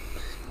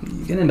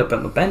 you're gonna end up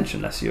on the bench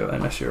unless you're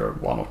a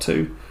 1 or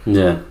 2.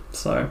 Yeah.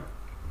 So,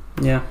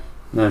 yeah.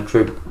 No,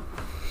 true.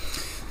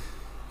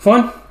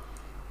 Fine.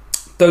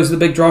 Those are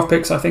the big draft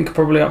picks I think are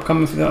probably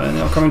upcoming for the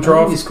upcoming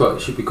draft.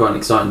 It should be quite an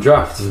exciting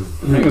draft. I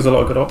think there's a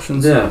lot of good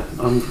options. Yeah,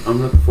 I'm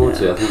looking forward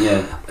to it.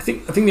 I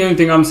think the only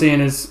thing I'm seeing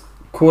is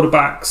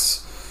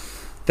quarterbacks.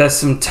 There's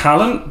some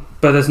talent,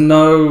 but there's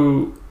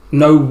no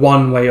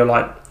one where you're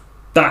like,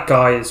 that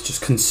guy is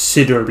just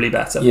considerably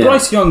better. Yeah.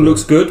 Bryce Young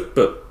looks good,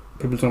 but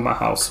people are talking about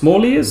how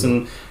small he is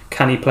and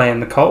can he play in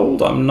the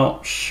cold. I'm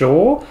not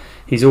sure.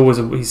 He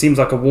seems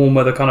like a warm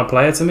weather kind of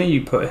player to me.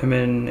 You put him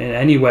in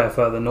anywhere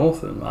further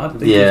north, and I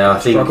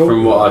think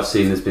from what I've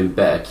seen, there's been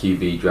better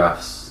QB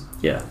drafts.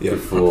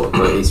 Before,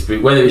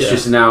 but whether it's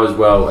just now as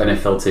well,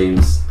 NFL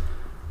teams.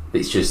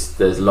 It's just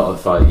there's a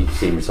lot of you've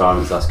seen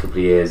retirements the last couple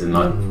of years, and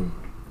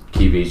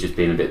QB's just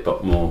been a bit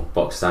more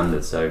box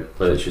standard. So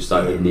whether it's just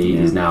like the need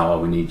is now,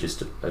 we need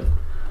just and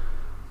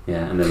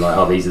they're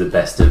like, these are the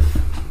best of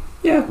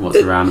what's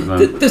around at the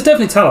moment. There's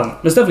definitely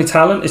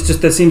talent. It's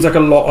just there seems like a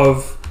lot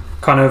of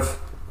kind of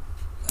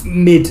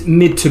mid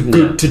to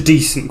good to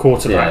decent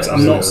quarterbacks.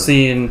 You're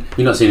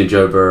not seeing a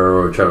Joe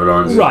Burrow or a Trevor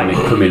Lawrence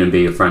come in and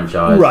be a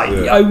franchise.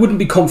 Right. I wouldn't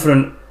be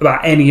confident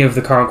about any of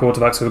the current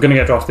quarterbacks who are going to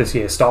get drafted this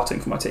year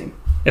starting for my team.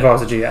 If I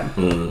was a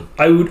GM,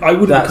 I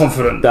wouldn't be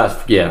confident. That's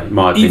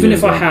my opinion. Even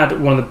if I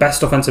had one of the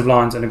best offensive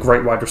lines and a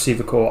great wide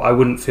receiver core, I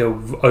wouldn't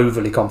feel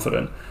overly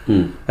confident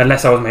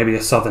unless I was maybe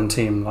a southern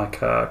team like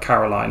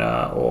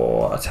Carolina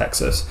or a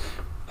Texas,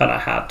 and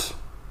I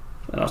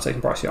was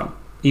taking Bryce Young.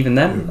 Even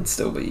then, I'd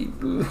still be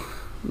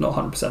not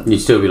 100%. You'd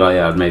still be like,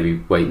 I'd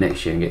maybe wait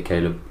next year and get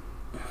Caleb.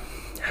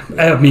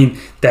 I mean,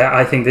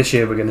 I think this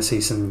year we're going to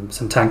see some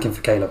tanking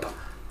for Caleb.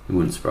 It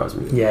wouldn't surprise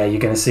me. Yeah, you're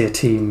going to see a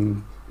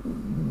team.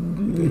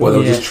 Well,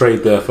 they'll just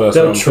trade their first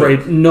round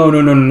pick. No.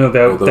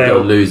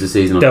 They'll lose the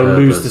season on purpose. They'll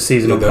lose the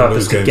season on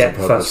purpose to get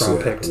first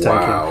round pick to take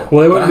him.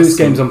 Well, they won't lose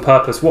games on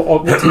purpose.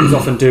 What teams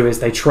often do is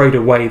they trade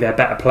away their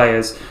better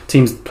players.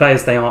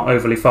 Players they aren't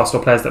overly fast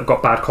or players that have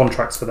got bad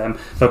contracts for them.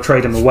 They'll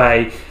trade them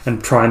away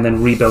and try and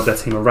then rebuild their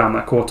team around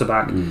that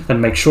quarterback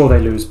and make sure they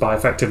lose by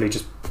effectively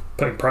just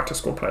putting practice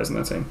squad players in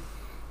their team.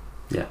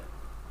 Yeah.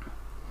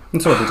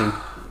 That's what they do.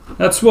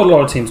 That's what a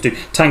lot of teams do.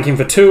 Tanking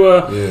for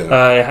Tua.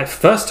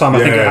 First time I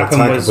think it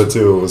happened was... Tanking for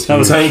Tua was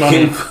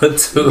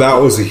huge. That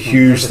was a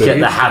huge thing. Get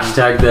the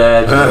hashtag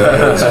there.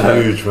 It's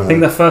huge, man. I think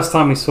the first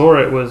time we saw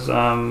it was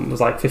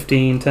like 10,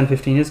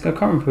 15 years ago. I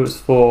can't remember who it was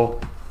for.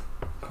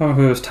 I can't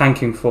remember who it was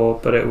tanking for,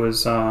 but it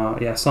was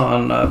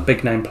some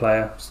big name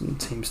player. Some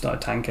team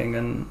started tanking,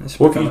 and it's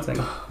become a thing.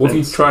 What if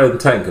you try and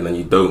tank and then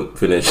you don't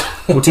finish?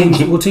 Well,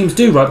 teams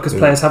do, right? Because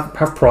players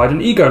have pride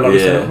and ego, like we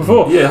said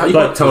before. Yeah, how you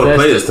can't tell the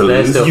players to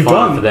lose.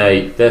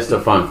 They're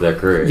still fine for their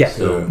careers. Yeah,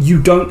 so.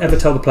 You don't ever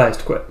tell the players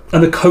to quit,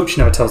 and the coach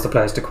never tells the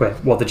players to quit.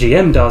 What the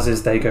GM does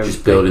is they go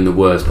just building the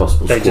worst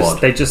possible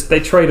squad. They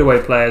trade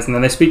away players, and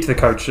then they speak to the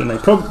coach, and they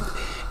probably,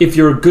 if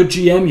you're a good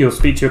GM, you'll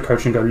speak to your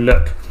coach and go,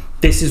 look,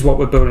 this is what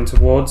we're building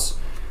towards.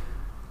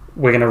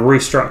 We're going to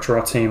restructure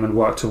our team and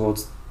work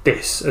towards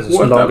this as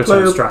a longer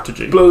term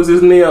strategy. Blows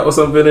his knee out or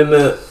something in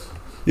there.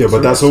 Yeah,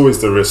 but that's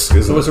always the risk, isn't it?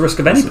 It's always a risk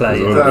of any play.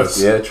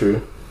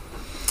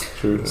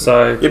 True.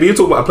 So but you're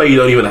talking about a player you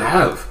don't even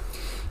have.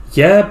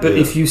 Yeah, but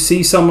if you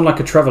see someone like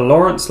a Trevor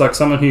Lawrence, like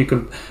someone who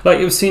can, like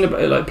you've seen,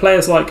 like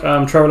players like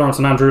Trevor Lawrence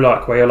and Andrew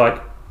Luck, where you're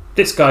like,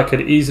 this guy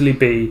could easily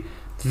be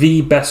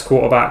the best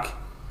quarterback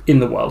in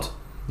the world.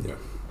 Yeah.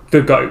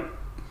 The GOAT.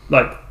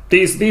 Like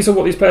these are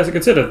what these players are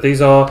considered.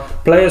 These are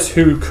players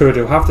who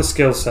have the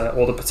skill set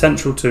or the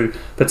potential to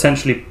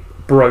potentially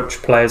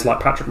broach players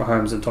like Patrick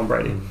Mahomes and Tom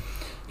Brady.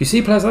 You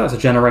see players like that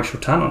as a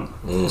generational talent.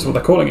 That's what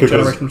they're calling it,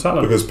 generational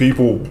talent. Because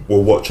people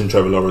were watching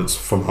Trevor Lawrence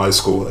from high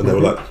school and they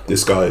were like,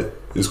 this guy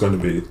is going to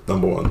be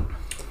number one.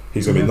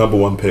 He's going to be number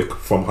one pick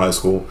from high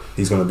school.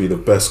 He's going to be the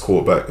best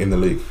quarterback in the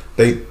league.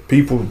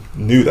 People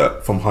knew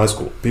that from high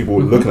school. People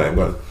were looking at him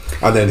going,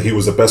 and then he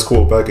was the best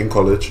quarterback in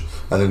college,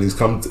 and then he's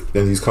come to the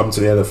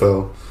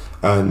NFL,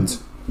 and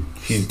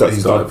he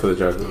started for the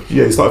Jaguars.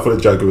 Yeah, he started for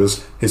the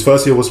Jaguars. His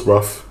first year was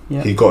rough.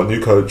 Yeah. He got a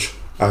new coach,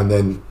 and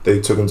then they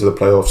took him to the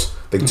playoffs.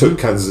 They took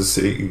Kansas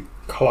City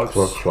close.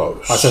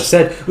 As I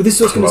said, well,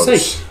 this is what I was going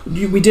to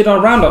say. We did our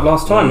roundup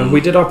last time, and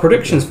we did our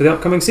predictions for the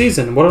upcoming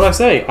season. What did I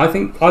say? I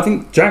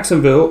think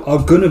Jacksonville are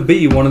going to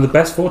be one of the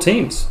best 4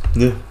 teams.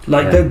 Yeah,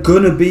 they're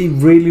going to be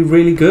really,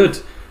 really good,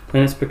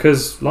 and it's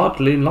because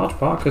in large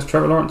part, because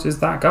Trevor Lawrence is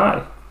that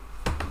guy.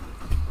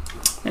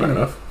 Anyway. Fair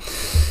enough.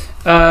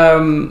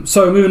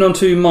 So moving on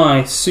to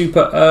my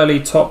super early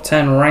top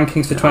 10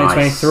 rankings for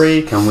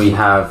 2023. Can we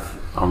have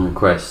on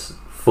request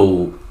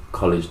full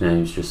college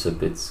names just so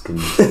bits can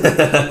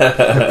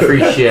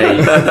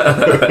appreciate?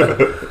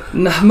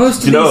 Most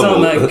of these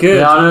aren't that good.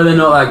 Yeah, I know they're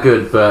not that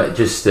good, but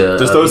just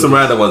throw some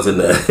random ones in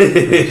there.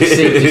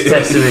 just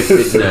test them if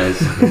it knows.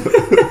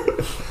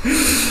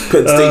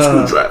 Penn State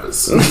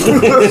screwdrivers.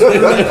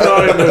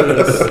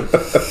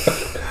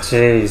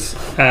 Jeez.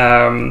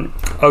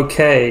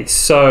 Okay,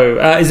 so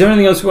is there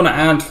anything else we want to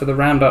add for the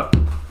roundup?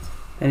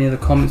 Any other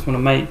comments we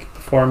want to make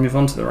before I move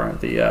on to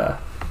the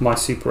my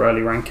super early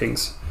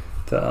rankings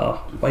that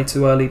are way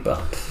too early? But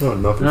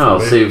nothing. No, I'll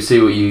see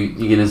what you're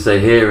going to say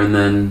here, and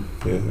then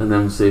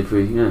we'll see if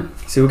we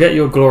So we'll get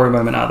your glory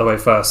moment out of the way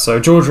first. So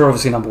Georgia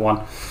obviously number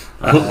one.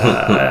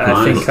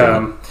 I think.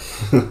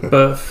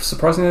 But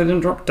surprisingly, they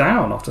didn't drop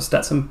down after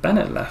Stetson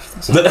Bennett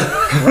left.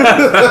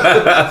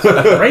 That's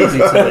crazy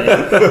to me.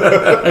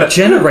 A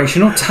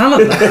generational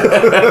talent.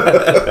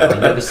 I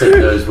never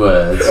said those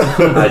words.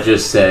 I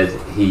just said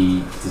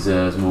he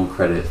deserves more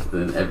credit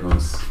than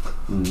everyone's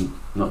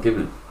not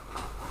given him.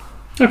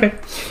 Okay.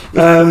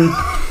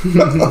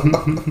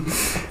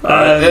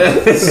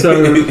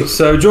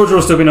 So Georgia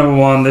will still be number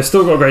one. They've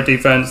still got a great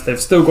defense. They've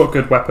still got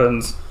good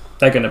weapons.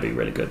 They're going to be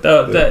really good.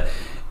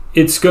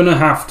 It's going to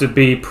have to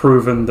be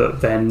proven that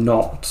they're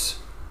not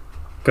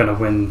going to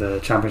win the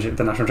championship,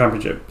 the national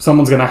championship.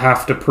 Someone's going to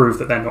have to prove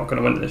that they're not going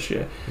to win it this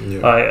year.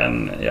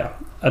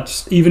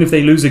 Even if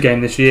they lose a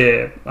game this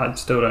year, I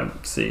still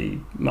don't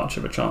see much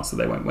of a chance that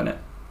they won't win it.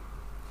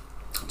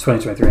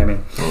 2023, I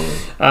mean.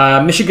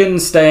 Michigan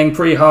staying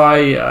pretty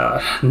high.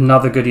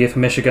 Another good year for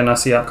Michigan. I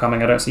see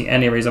upcoming. I don't see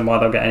any reason why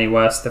they'll get any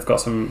worse. They've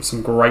got some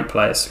great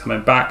players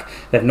coming back.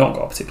 They've not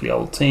got a particularly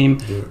old team.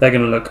 Yeah. They're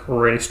going to look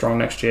really strong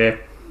next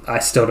year. I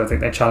still don't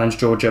think they challenge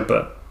Georgia,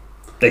 but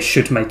they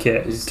should make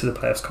it to the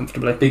playoffs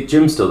comfortably. Big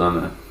Jim's still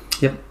down there.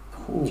 Yep.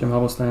 Ooh. Jim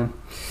Harbaugh's staying.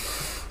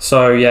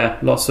 So yeah,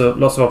 lots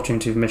of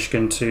opportunity for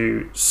Michigan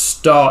to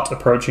start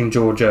approaching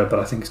Georgia, but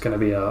I think it's going to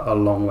be a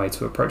long way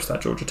to approach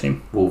that Georgia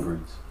team.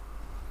 Wolverines.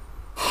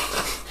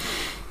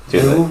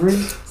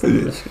 Wolverines?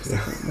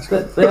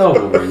 They are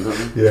Wolverines,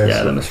 aren't they?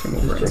 Yeah, they're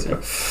Michigan Wolverines.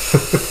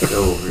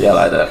 Yeah, I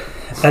like that.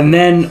 And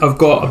then I've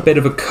got a bit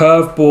of a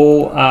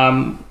curveball.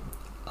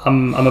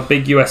 I'm a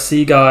big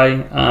USC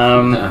guy.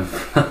 I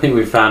think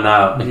we found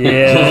out.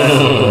 Yeah,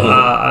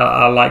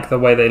 I like the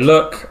way they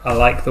look. I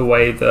like the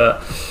way that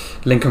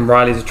Lincoln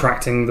Riley's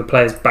attracting the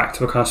players back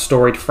to a kind of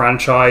storied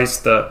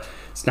franchise that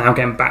it's now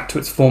getting back to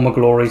its former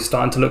glory,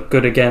 starting to look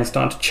good again,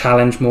 starting to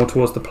challenge more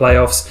towards the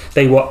playoffs.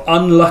 They were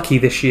unlucky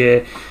this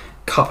year.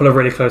 Couple of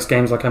really close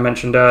games, like I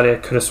mentioned earlier,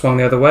 could have swung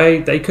the other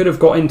way. They could have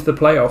got into the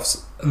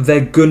playoffs.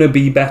 They're gonna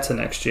be better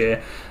next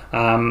year.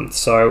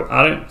 So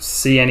I don't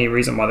see any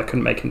reason why they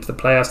couldn't make it into the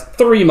playoffs.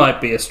 3 might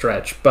be a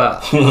stretch,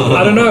 but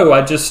I don't know.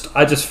 I just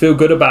feel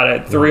good about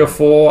it. 3 or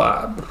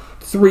 4.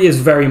 3 is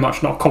very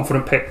much not a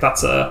confident pick.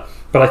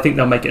 But I think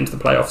they'll make it into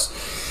the playoffs.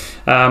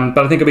 But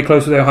I think it'll be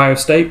close with Ohio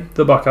State,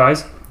 the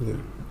Buckeyes.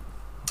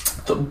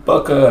 The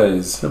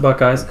Buckeyes. The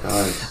Buckeyes.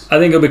 Guys. I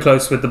think it'll be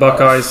close with the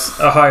Buckeyes.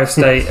 Ohio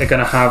State are going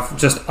to have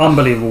just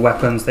unbelievable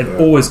weapons. They've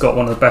always got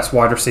one of the best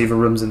wide receiver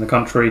rooms in the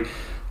country.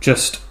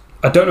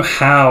 I don't know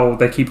how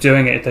they keep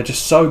doing it. They're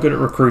just so good at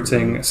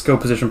recruiting skill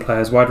position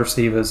players, wide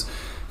receivers.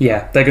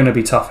 Yeah, they're going to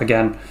be tough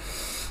again.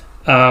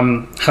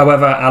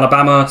 However,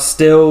 Alabama,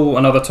 still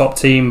another top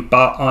team,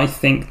 but I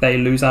think they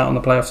lose out on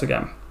the playoffs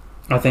again.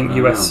 I think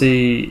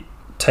USC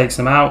takes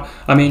them out.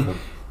 I mean,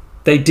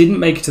 they didn't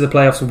make it to the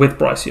playoffs with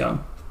Bryce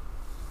Young.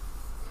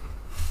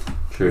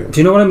 True. Do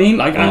you know what I mean?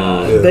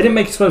 They didn't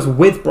make it to the playoffs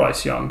with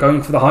Bryce Young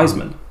going for the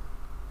Heisman.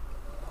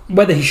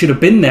 Whether he should have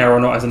been there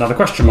or not is another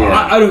question mark.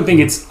 Yeah. I don't think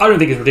it's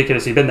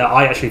ridiculous he's been there.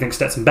 I actually think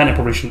Stetson Bennett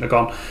probably shouldn't have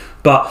gone,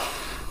 but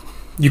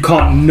you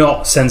can't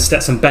not send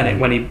Stetson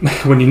Bennett when you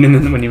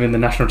win the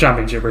national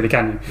championship, really,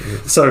 can you?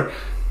 So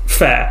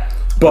fair,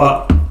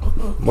 but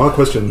my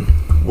question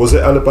was: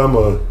 it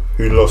Alabama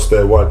who lost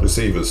their wide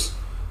receivers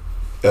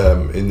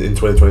in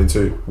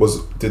 2022?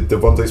 Did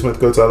Devontae Smith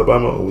go to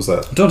Alabama, or was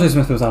that Devontae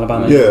Smith was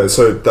Alabama? Yeah,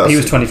 so he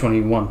was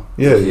 2021.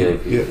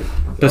 Yeah.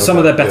 But some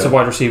of their better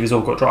wide receivers all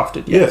got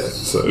drafted. Yes. Yeah,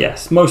 so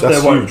yes, most that's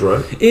of their huge,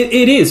 right?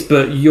 It is,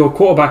 but your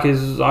quarterback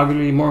is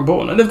arguably more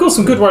important, and they've got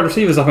some good wide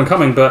receivers up and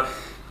coming, but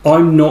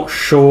I'm not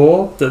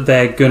sure that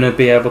they're going to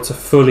be able to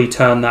fully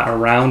turn that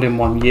around in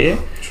 1 year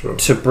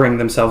to bring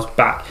themselves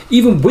back.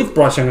 Even with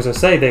Bryce Young, as I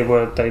say, they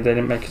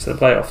didn't make it to the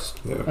playoffs,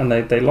 and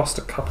they lost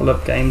a couple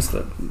of games.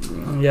 They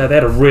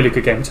had a really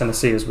good game in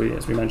Tennessee, as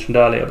we mentioned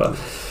earlier. But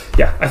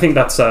yeah, I think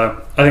that's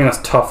tough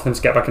for them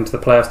to get back into the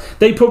playoffs.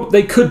 They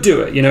could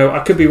do it. I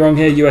could be wrong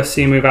here.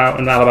 USC move out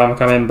and Alabama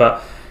come in,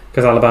 but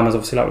because Alabama's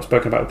obviously, like we've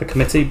spoken about with the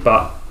committee,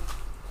 but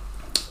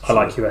I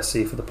like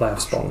USC for the playoff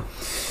spot.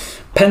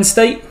 Penn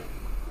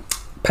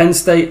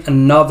State,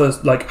 another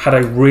had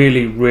a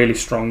really, really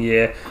strong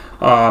year.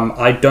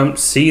 I don't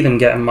see them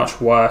getting much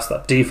worse.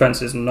 That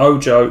defense is no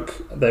joke.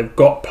 They've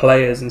got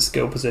players in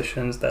skill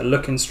positions. They're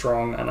looking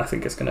strong, and I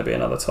think it's going to be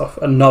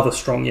another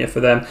strong year for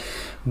them.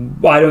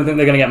 I don't think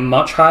they're going to get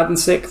much higher than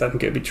 6th. I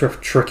think it'd be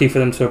tricky for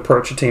them to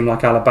approach a team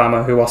like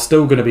Alabama, who are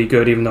still going to be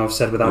good, even though I've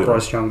said without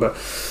Bryce Young, but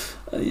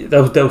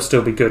they'll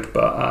still be good.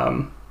 But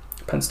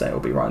Penn State will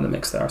be right in the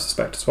mix there, I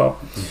suspect, as well.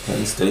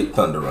 Penn State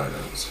Thunder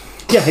Rhinos.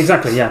 Yeah,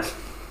 exactly. Yeah.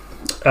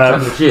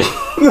 That's legit. Of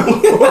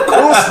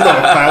course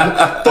not,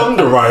 man.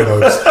 Thunder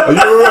Rhinos. Are you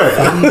alright?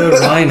 Thunder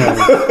Rhinos.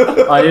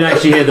 I didn't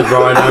actually hear the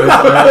rhinos.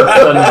 I heard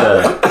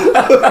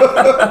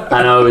thunder,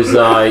 and I was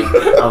like,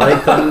 "Are they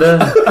thunder?"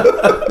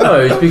 No,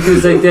 it's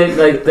because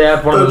they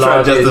have one of the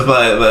largest.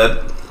 Justify it, man.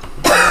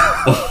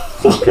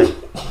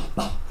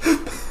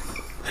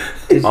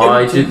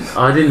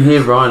 I didn't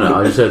hear rhino.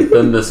 I just heard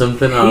thunder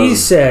something. He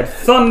said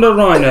Thunder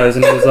Rhinos,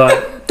 and it was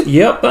like,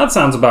 "Yep, that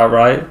sounds about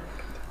right."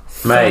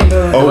 Mate,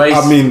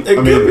 I mean,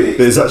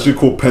 it's actually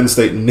called Penn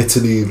State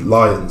Nittany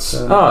Lions.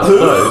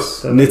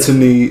 close.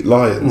 Nittany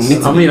Lions.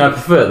 I mean, I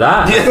prefer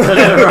that.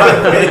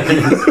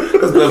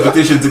 Let's go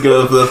petition to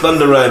go for the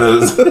Thunder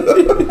Rhinos.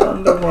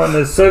 Thunder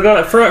Rhinos.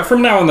 So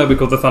from now on, they'll be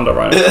called the Thunder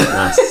Rhinos.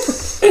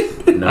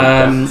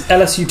 Nice.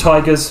 LSU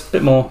Tigers,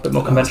 bit more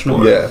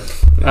conventional. Yeah.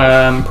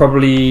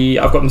 Probably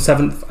I've got them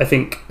 7th. I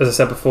think, as I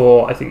said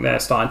before, I think they're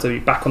starting to be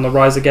back on the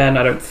rise again.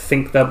 I don't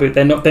think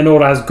they're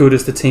not as good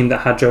as the team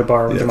that had Joe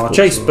Burrow and Jamar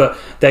Chase, but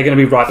they're going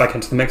to be right back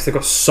into the mix. They've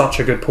got such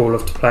a good pool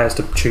of players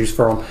to choose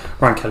from.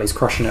 Ryan Kelly's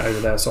crushing it over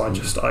there, so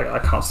I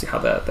can't see how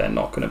they're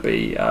not going to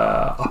be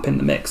up in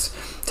the mix.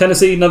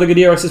 Tennessee, another good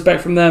year, I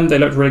suspect, from them. They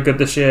looked really good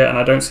this year, and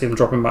I don't see them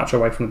dropping much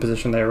away from the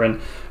position they were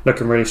in.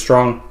 Looking really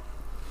strong.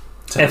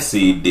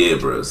 Tennessee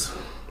Debras.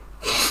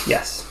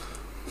 Yes.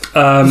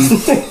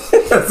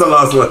 That's the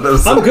last one.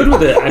 I'm good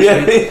with it,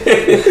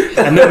 actually.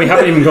 And then we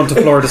haven't even gone to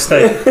Florida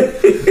State.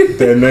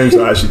 Their names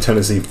are actually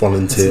Tennessee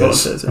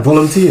Volunteers.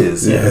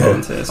 Volunteers? Yeah,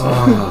 Volunteers.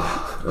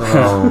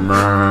 Oh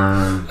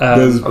man. I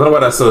don't know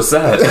why that's so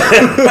sad. It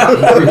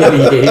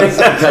really is.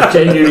 I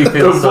genuinely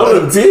feel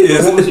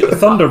Volunteers. What was it?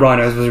 Thunder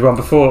Rhinos was one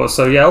before,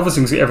 so yeah,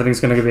 obviously everything's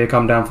going to be a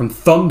come down from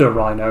Thunder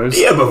Rhinos.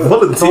 Yeah, but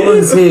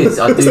volunteers.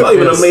 I do it's not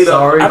even a made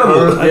up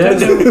animal. I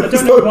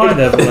don't know why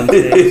they're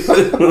volunteers.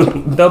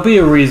 There'll be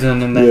a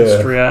reason in their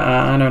history.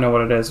 I don't know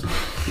what it is.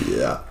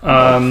 Yeah.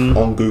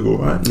 On Google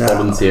right now.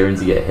 Volunteering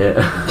to get hit.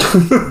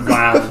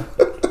 Wow.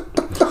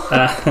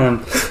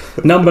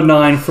 Number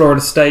 9,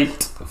 Florida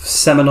State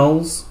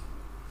Seminoles.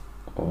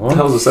 What the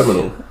hell's a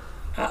Seminole?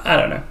 I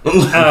don't know.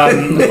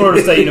 The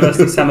Florida State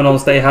University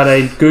Seminoles, they had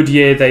a good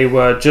year. They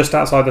were just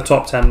outside the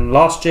top 10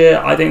 last year.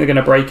 I think they're going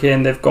to break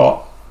in. They've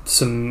got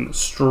some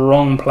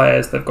strong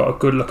players. They've got a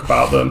good look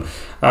about them.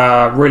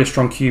 Really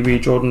strong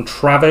QB Jordan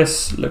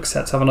Travis looks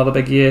set to have another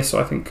big year, so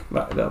I think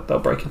they'll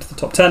break into the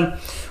top 10.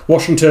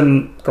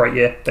 Washington, great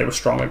year. They were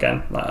strong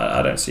again.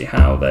 I don't see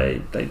how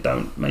they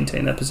don't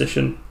maintain their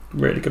position.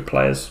 Really good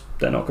players.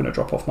 They're not going to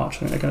drop off much. I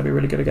think they're going to be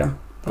really good again.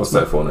 What's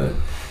that for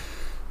name?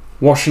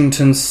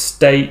 Washington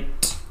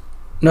State.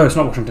 No, it's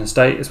not Washington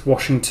State. It's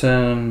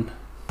Washington.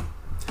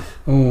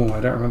 Oh,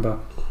 I don't remember.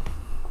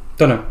 I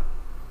don't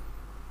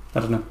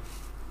know.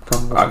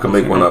 I can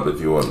make one up if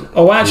you want.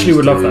 Oh, I actually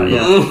would love that.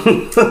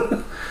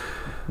 Yeah.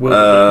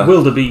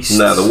 Wildebeest.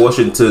 Nah, the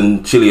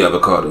Washington chili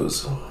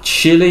avocados.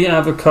 Chili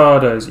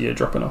avocados. You're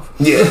dropping off.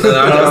 Yeah,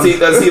 I see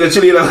the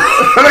chili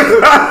avocado.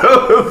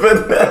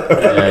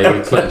 Yeah,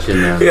 you're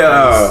clutching now.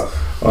 Yeah.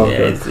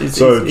 Okay. Yeah,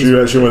 do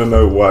you actually want to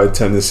know why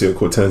Tennessee are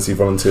called Tennessee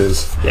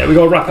Volunteers? Yeah, we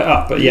got to wrap it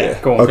up, but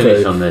go on. Okay,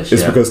 Finish on this,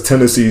 it's because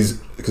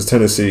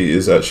Tennessee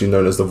is actually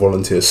known as the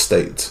volunteer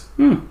state.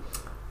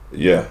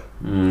 Yeah.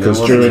 Because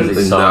during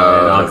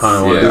I kind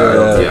of want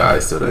I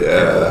still don't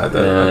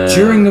care.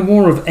 During the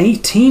War of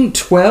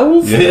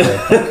 1812,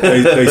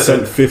 they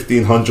sent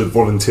 1,500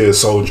 volunteer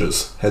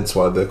soldiers. Hence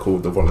why they're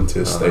called the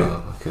volunteer state.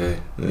 Okay.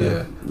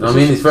 Yeah. I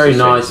mean, it's very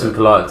nice and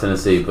polite,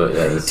 Tennessee, but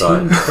it's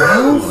like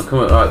come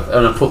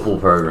on a football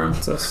program.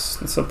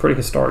 It's a pretty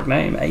historic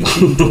name,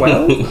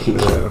 1812.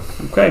 Yeah.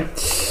 Okay.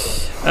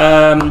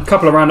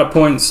 Couple of roundup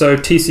points. So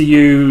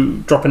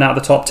TCU dropping out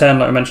of the top 10,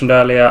 like I mentioned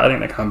earlier. I think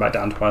they're coming back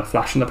down to a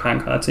flash in the pan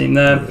kind of team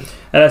there.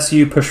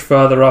 LSU pushed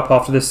further up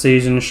after this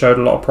season, showed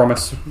a lot of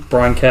promise.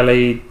 Brian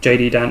Kelly,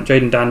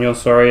 Jaden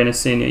Daniels, in his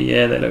senior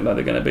year, they look like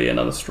they're going to be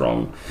another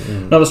strong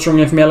year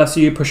from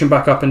LSU, pushing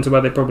back up into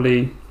where they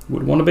probably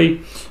would want to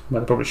be,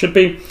 where they probably should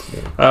be.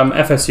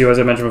 FSU, as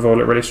I mentioned before,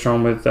 look really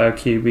strong with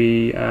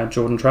QB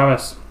Jordan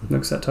Travis.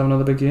 Looks set to have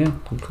another big year.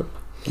 Okay.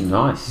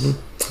 Nice.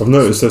 I've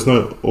noticed there's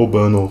no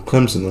Auburn or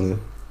Clemson on here.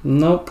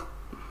 Nope.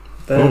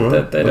 They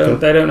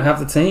don't have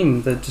the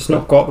team. They've just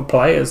not got the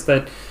players.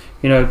 I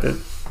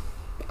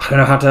don't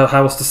know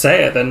how else to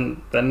say it.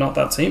 Then they're not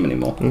that team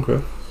anymore. Okay.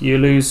 You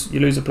lose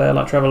a player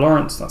like Trevor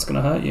Lawrence, that's going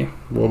to hurt you.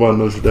 What about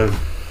Notre Dame?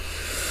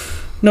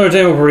 Notre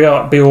Dame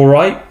will be all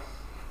right.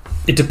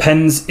 It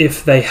depends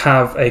if they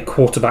have a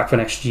quarterback for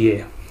next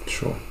year.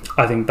 Sure.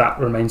 I think that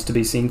remains to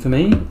be seen for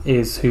me,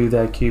 is who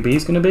their QB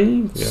is going to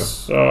be. Yeah.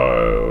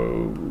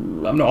 So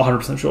I'm not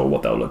 100% sure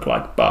what they'll look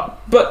like. But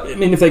I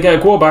mean, if they get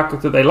a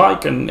quarterback that they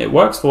like and it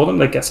works for them,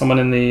 they get someone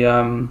in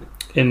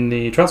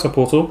the transfer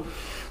portal,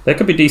 they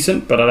could be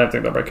decent, but I don't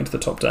think they'll break into the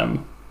top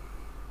 10.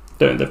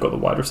 They've got the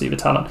wide receiver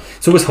talent.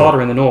 It's always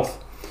harder in the North.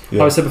 Yeah.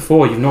 Like I said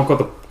before, you've not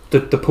got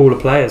the pool of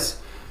players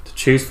to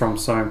choose from,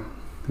 so I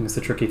think it's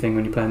the tricky thing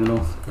when you play in the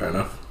North. Fair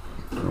enough.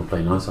 They're all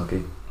playing ice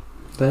hockey.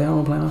 They are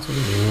all playing ice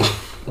hockey.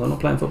 Well, they're not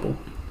playing football.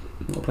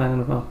 They're not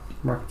playing NFL,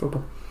 American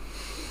football.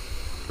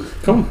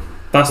 Cool.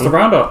 That's the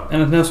roundup.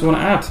 Anything else you want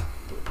to add?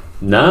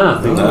 Nah,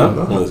 I think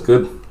Well, it's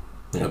good.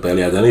 I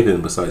barely had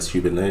anything besides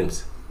stupid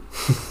names.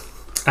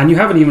 And you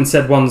haven't even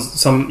said you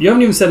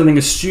haven't even said anything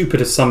as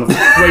stupid as some of the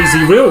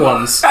crazy real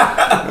ones. So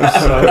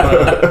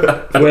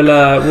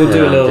we'll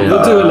do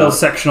a little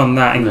section on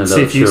that and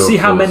see if you see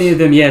how many of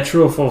them. Yeah,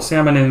 true or false. See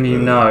how many of them you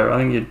know. I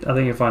think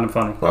you'll find them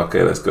funny.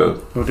 Okay, let's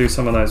go. We'll do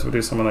some of those.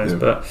 Yeah.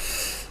 But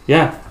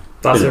yeah,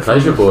 that's been it. a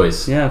pleasure,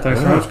 boys. Yeah,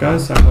 thanks very much,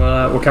 guys. And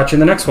we'll catch you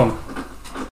in the next one.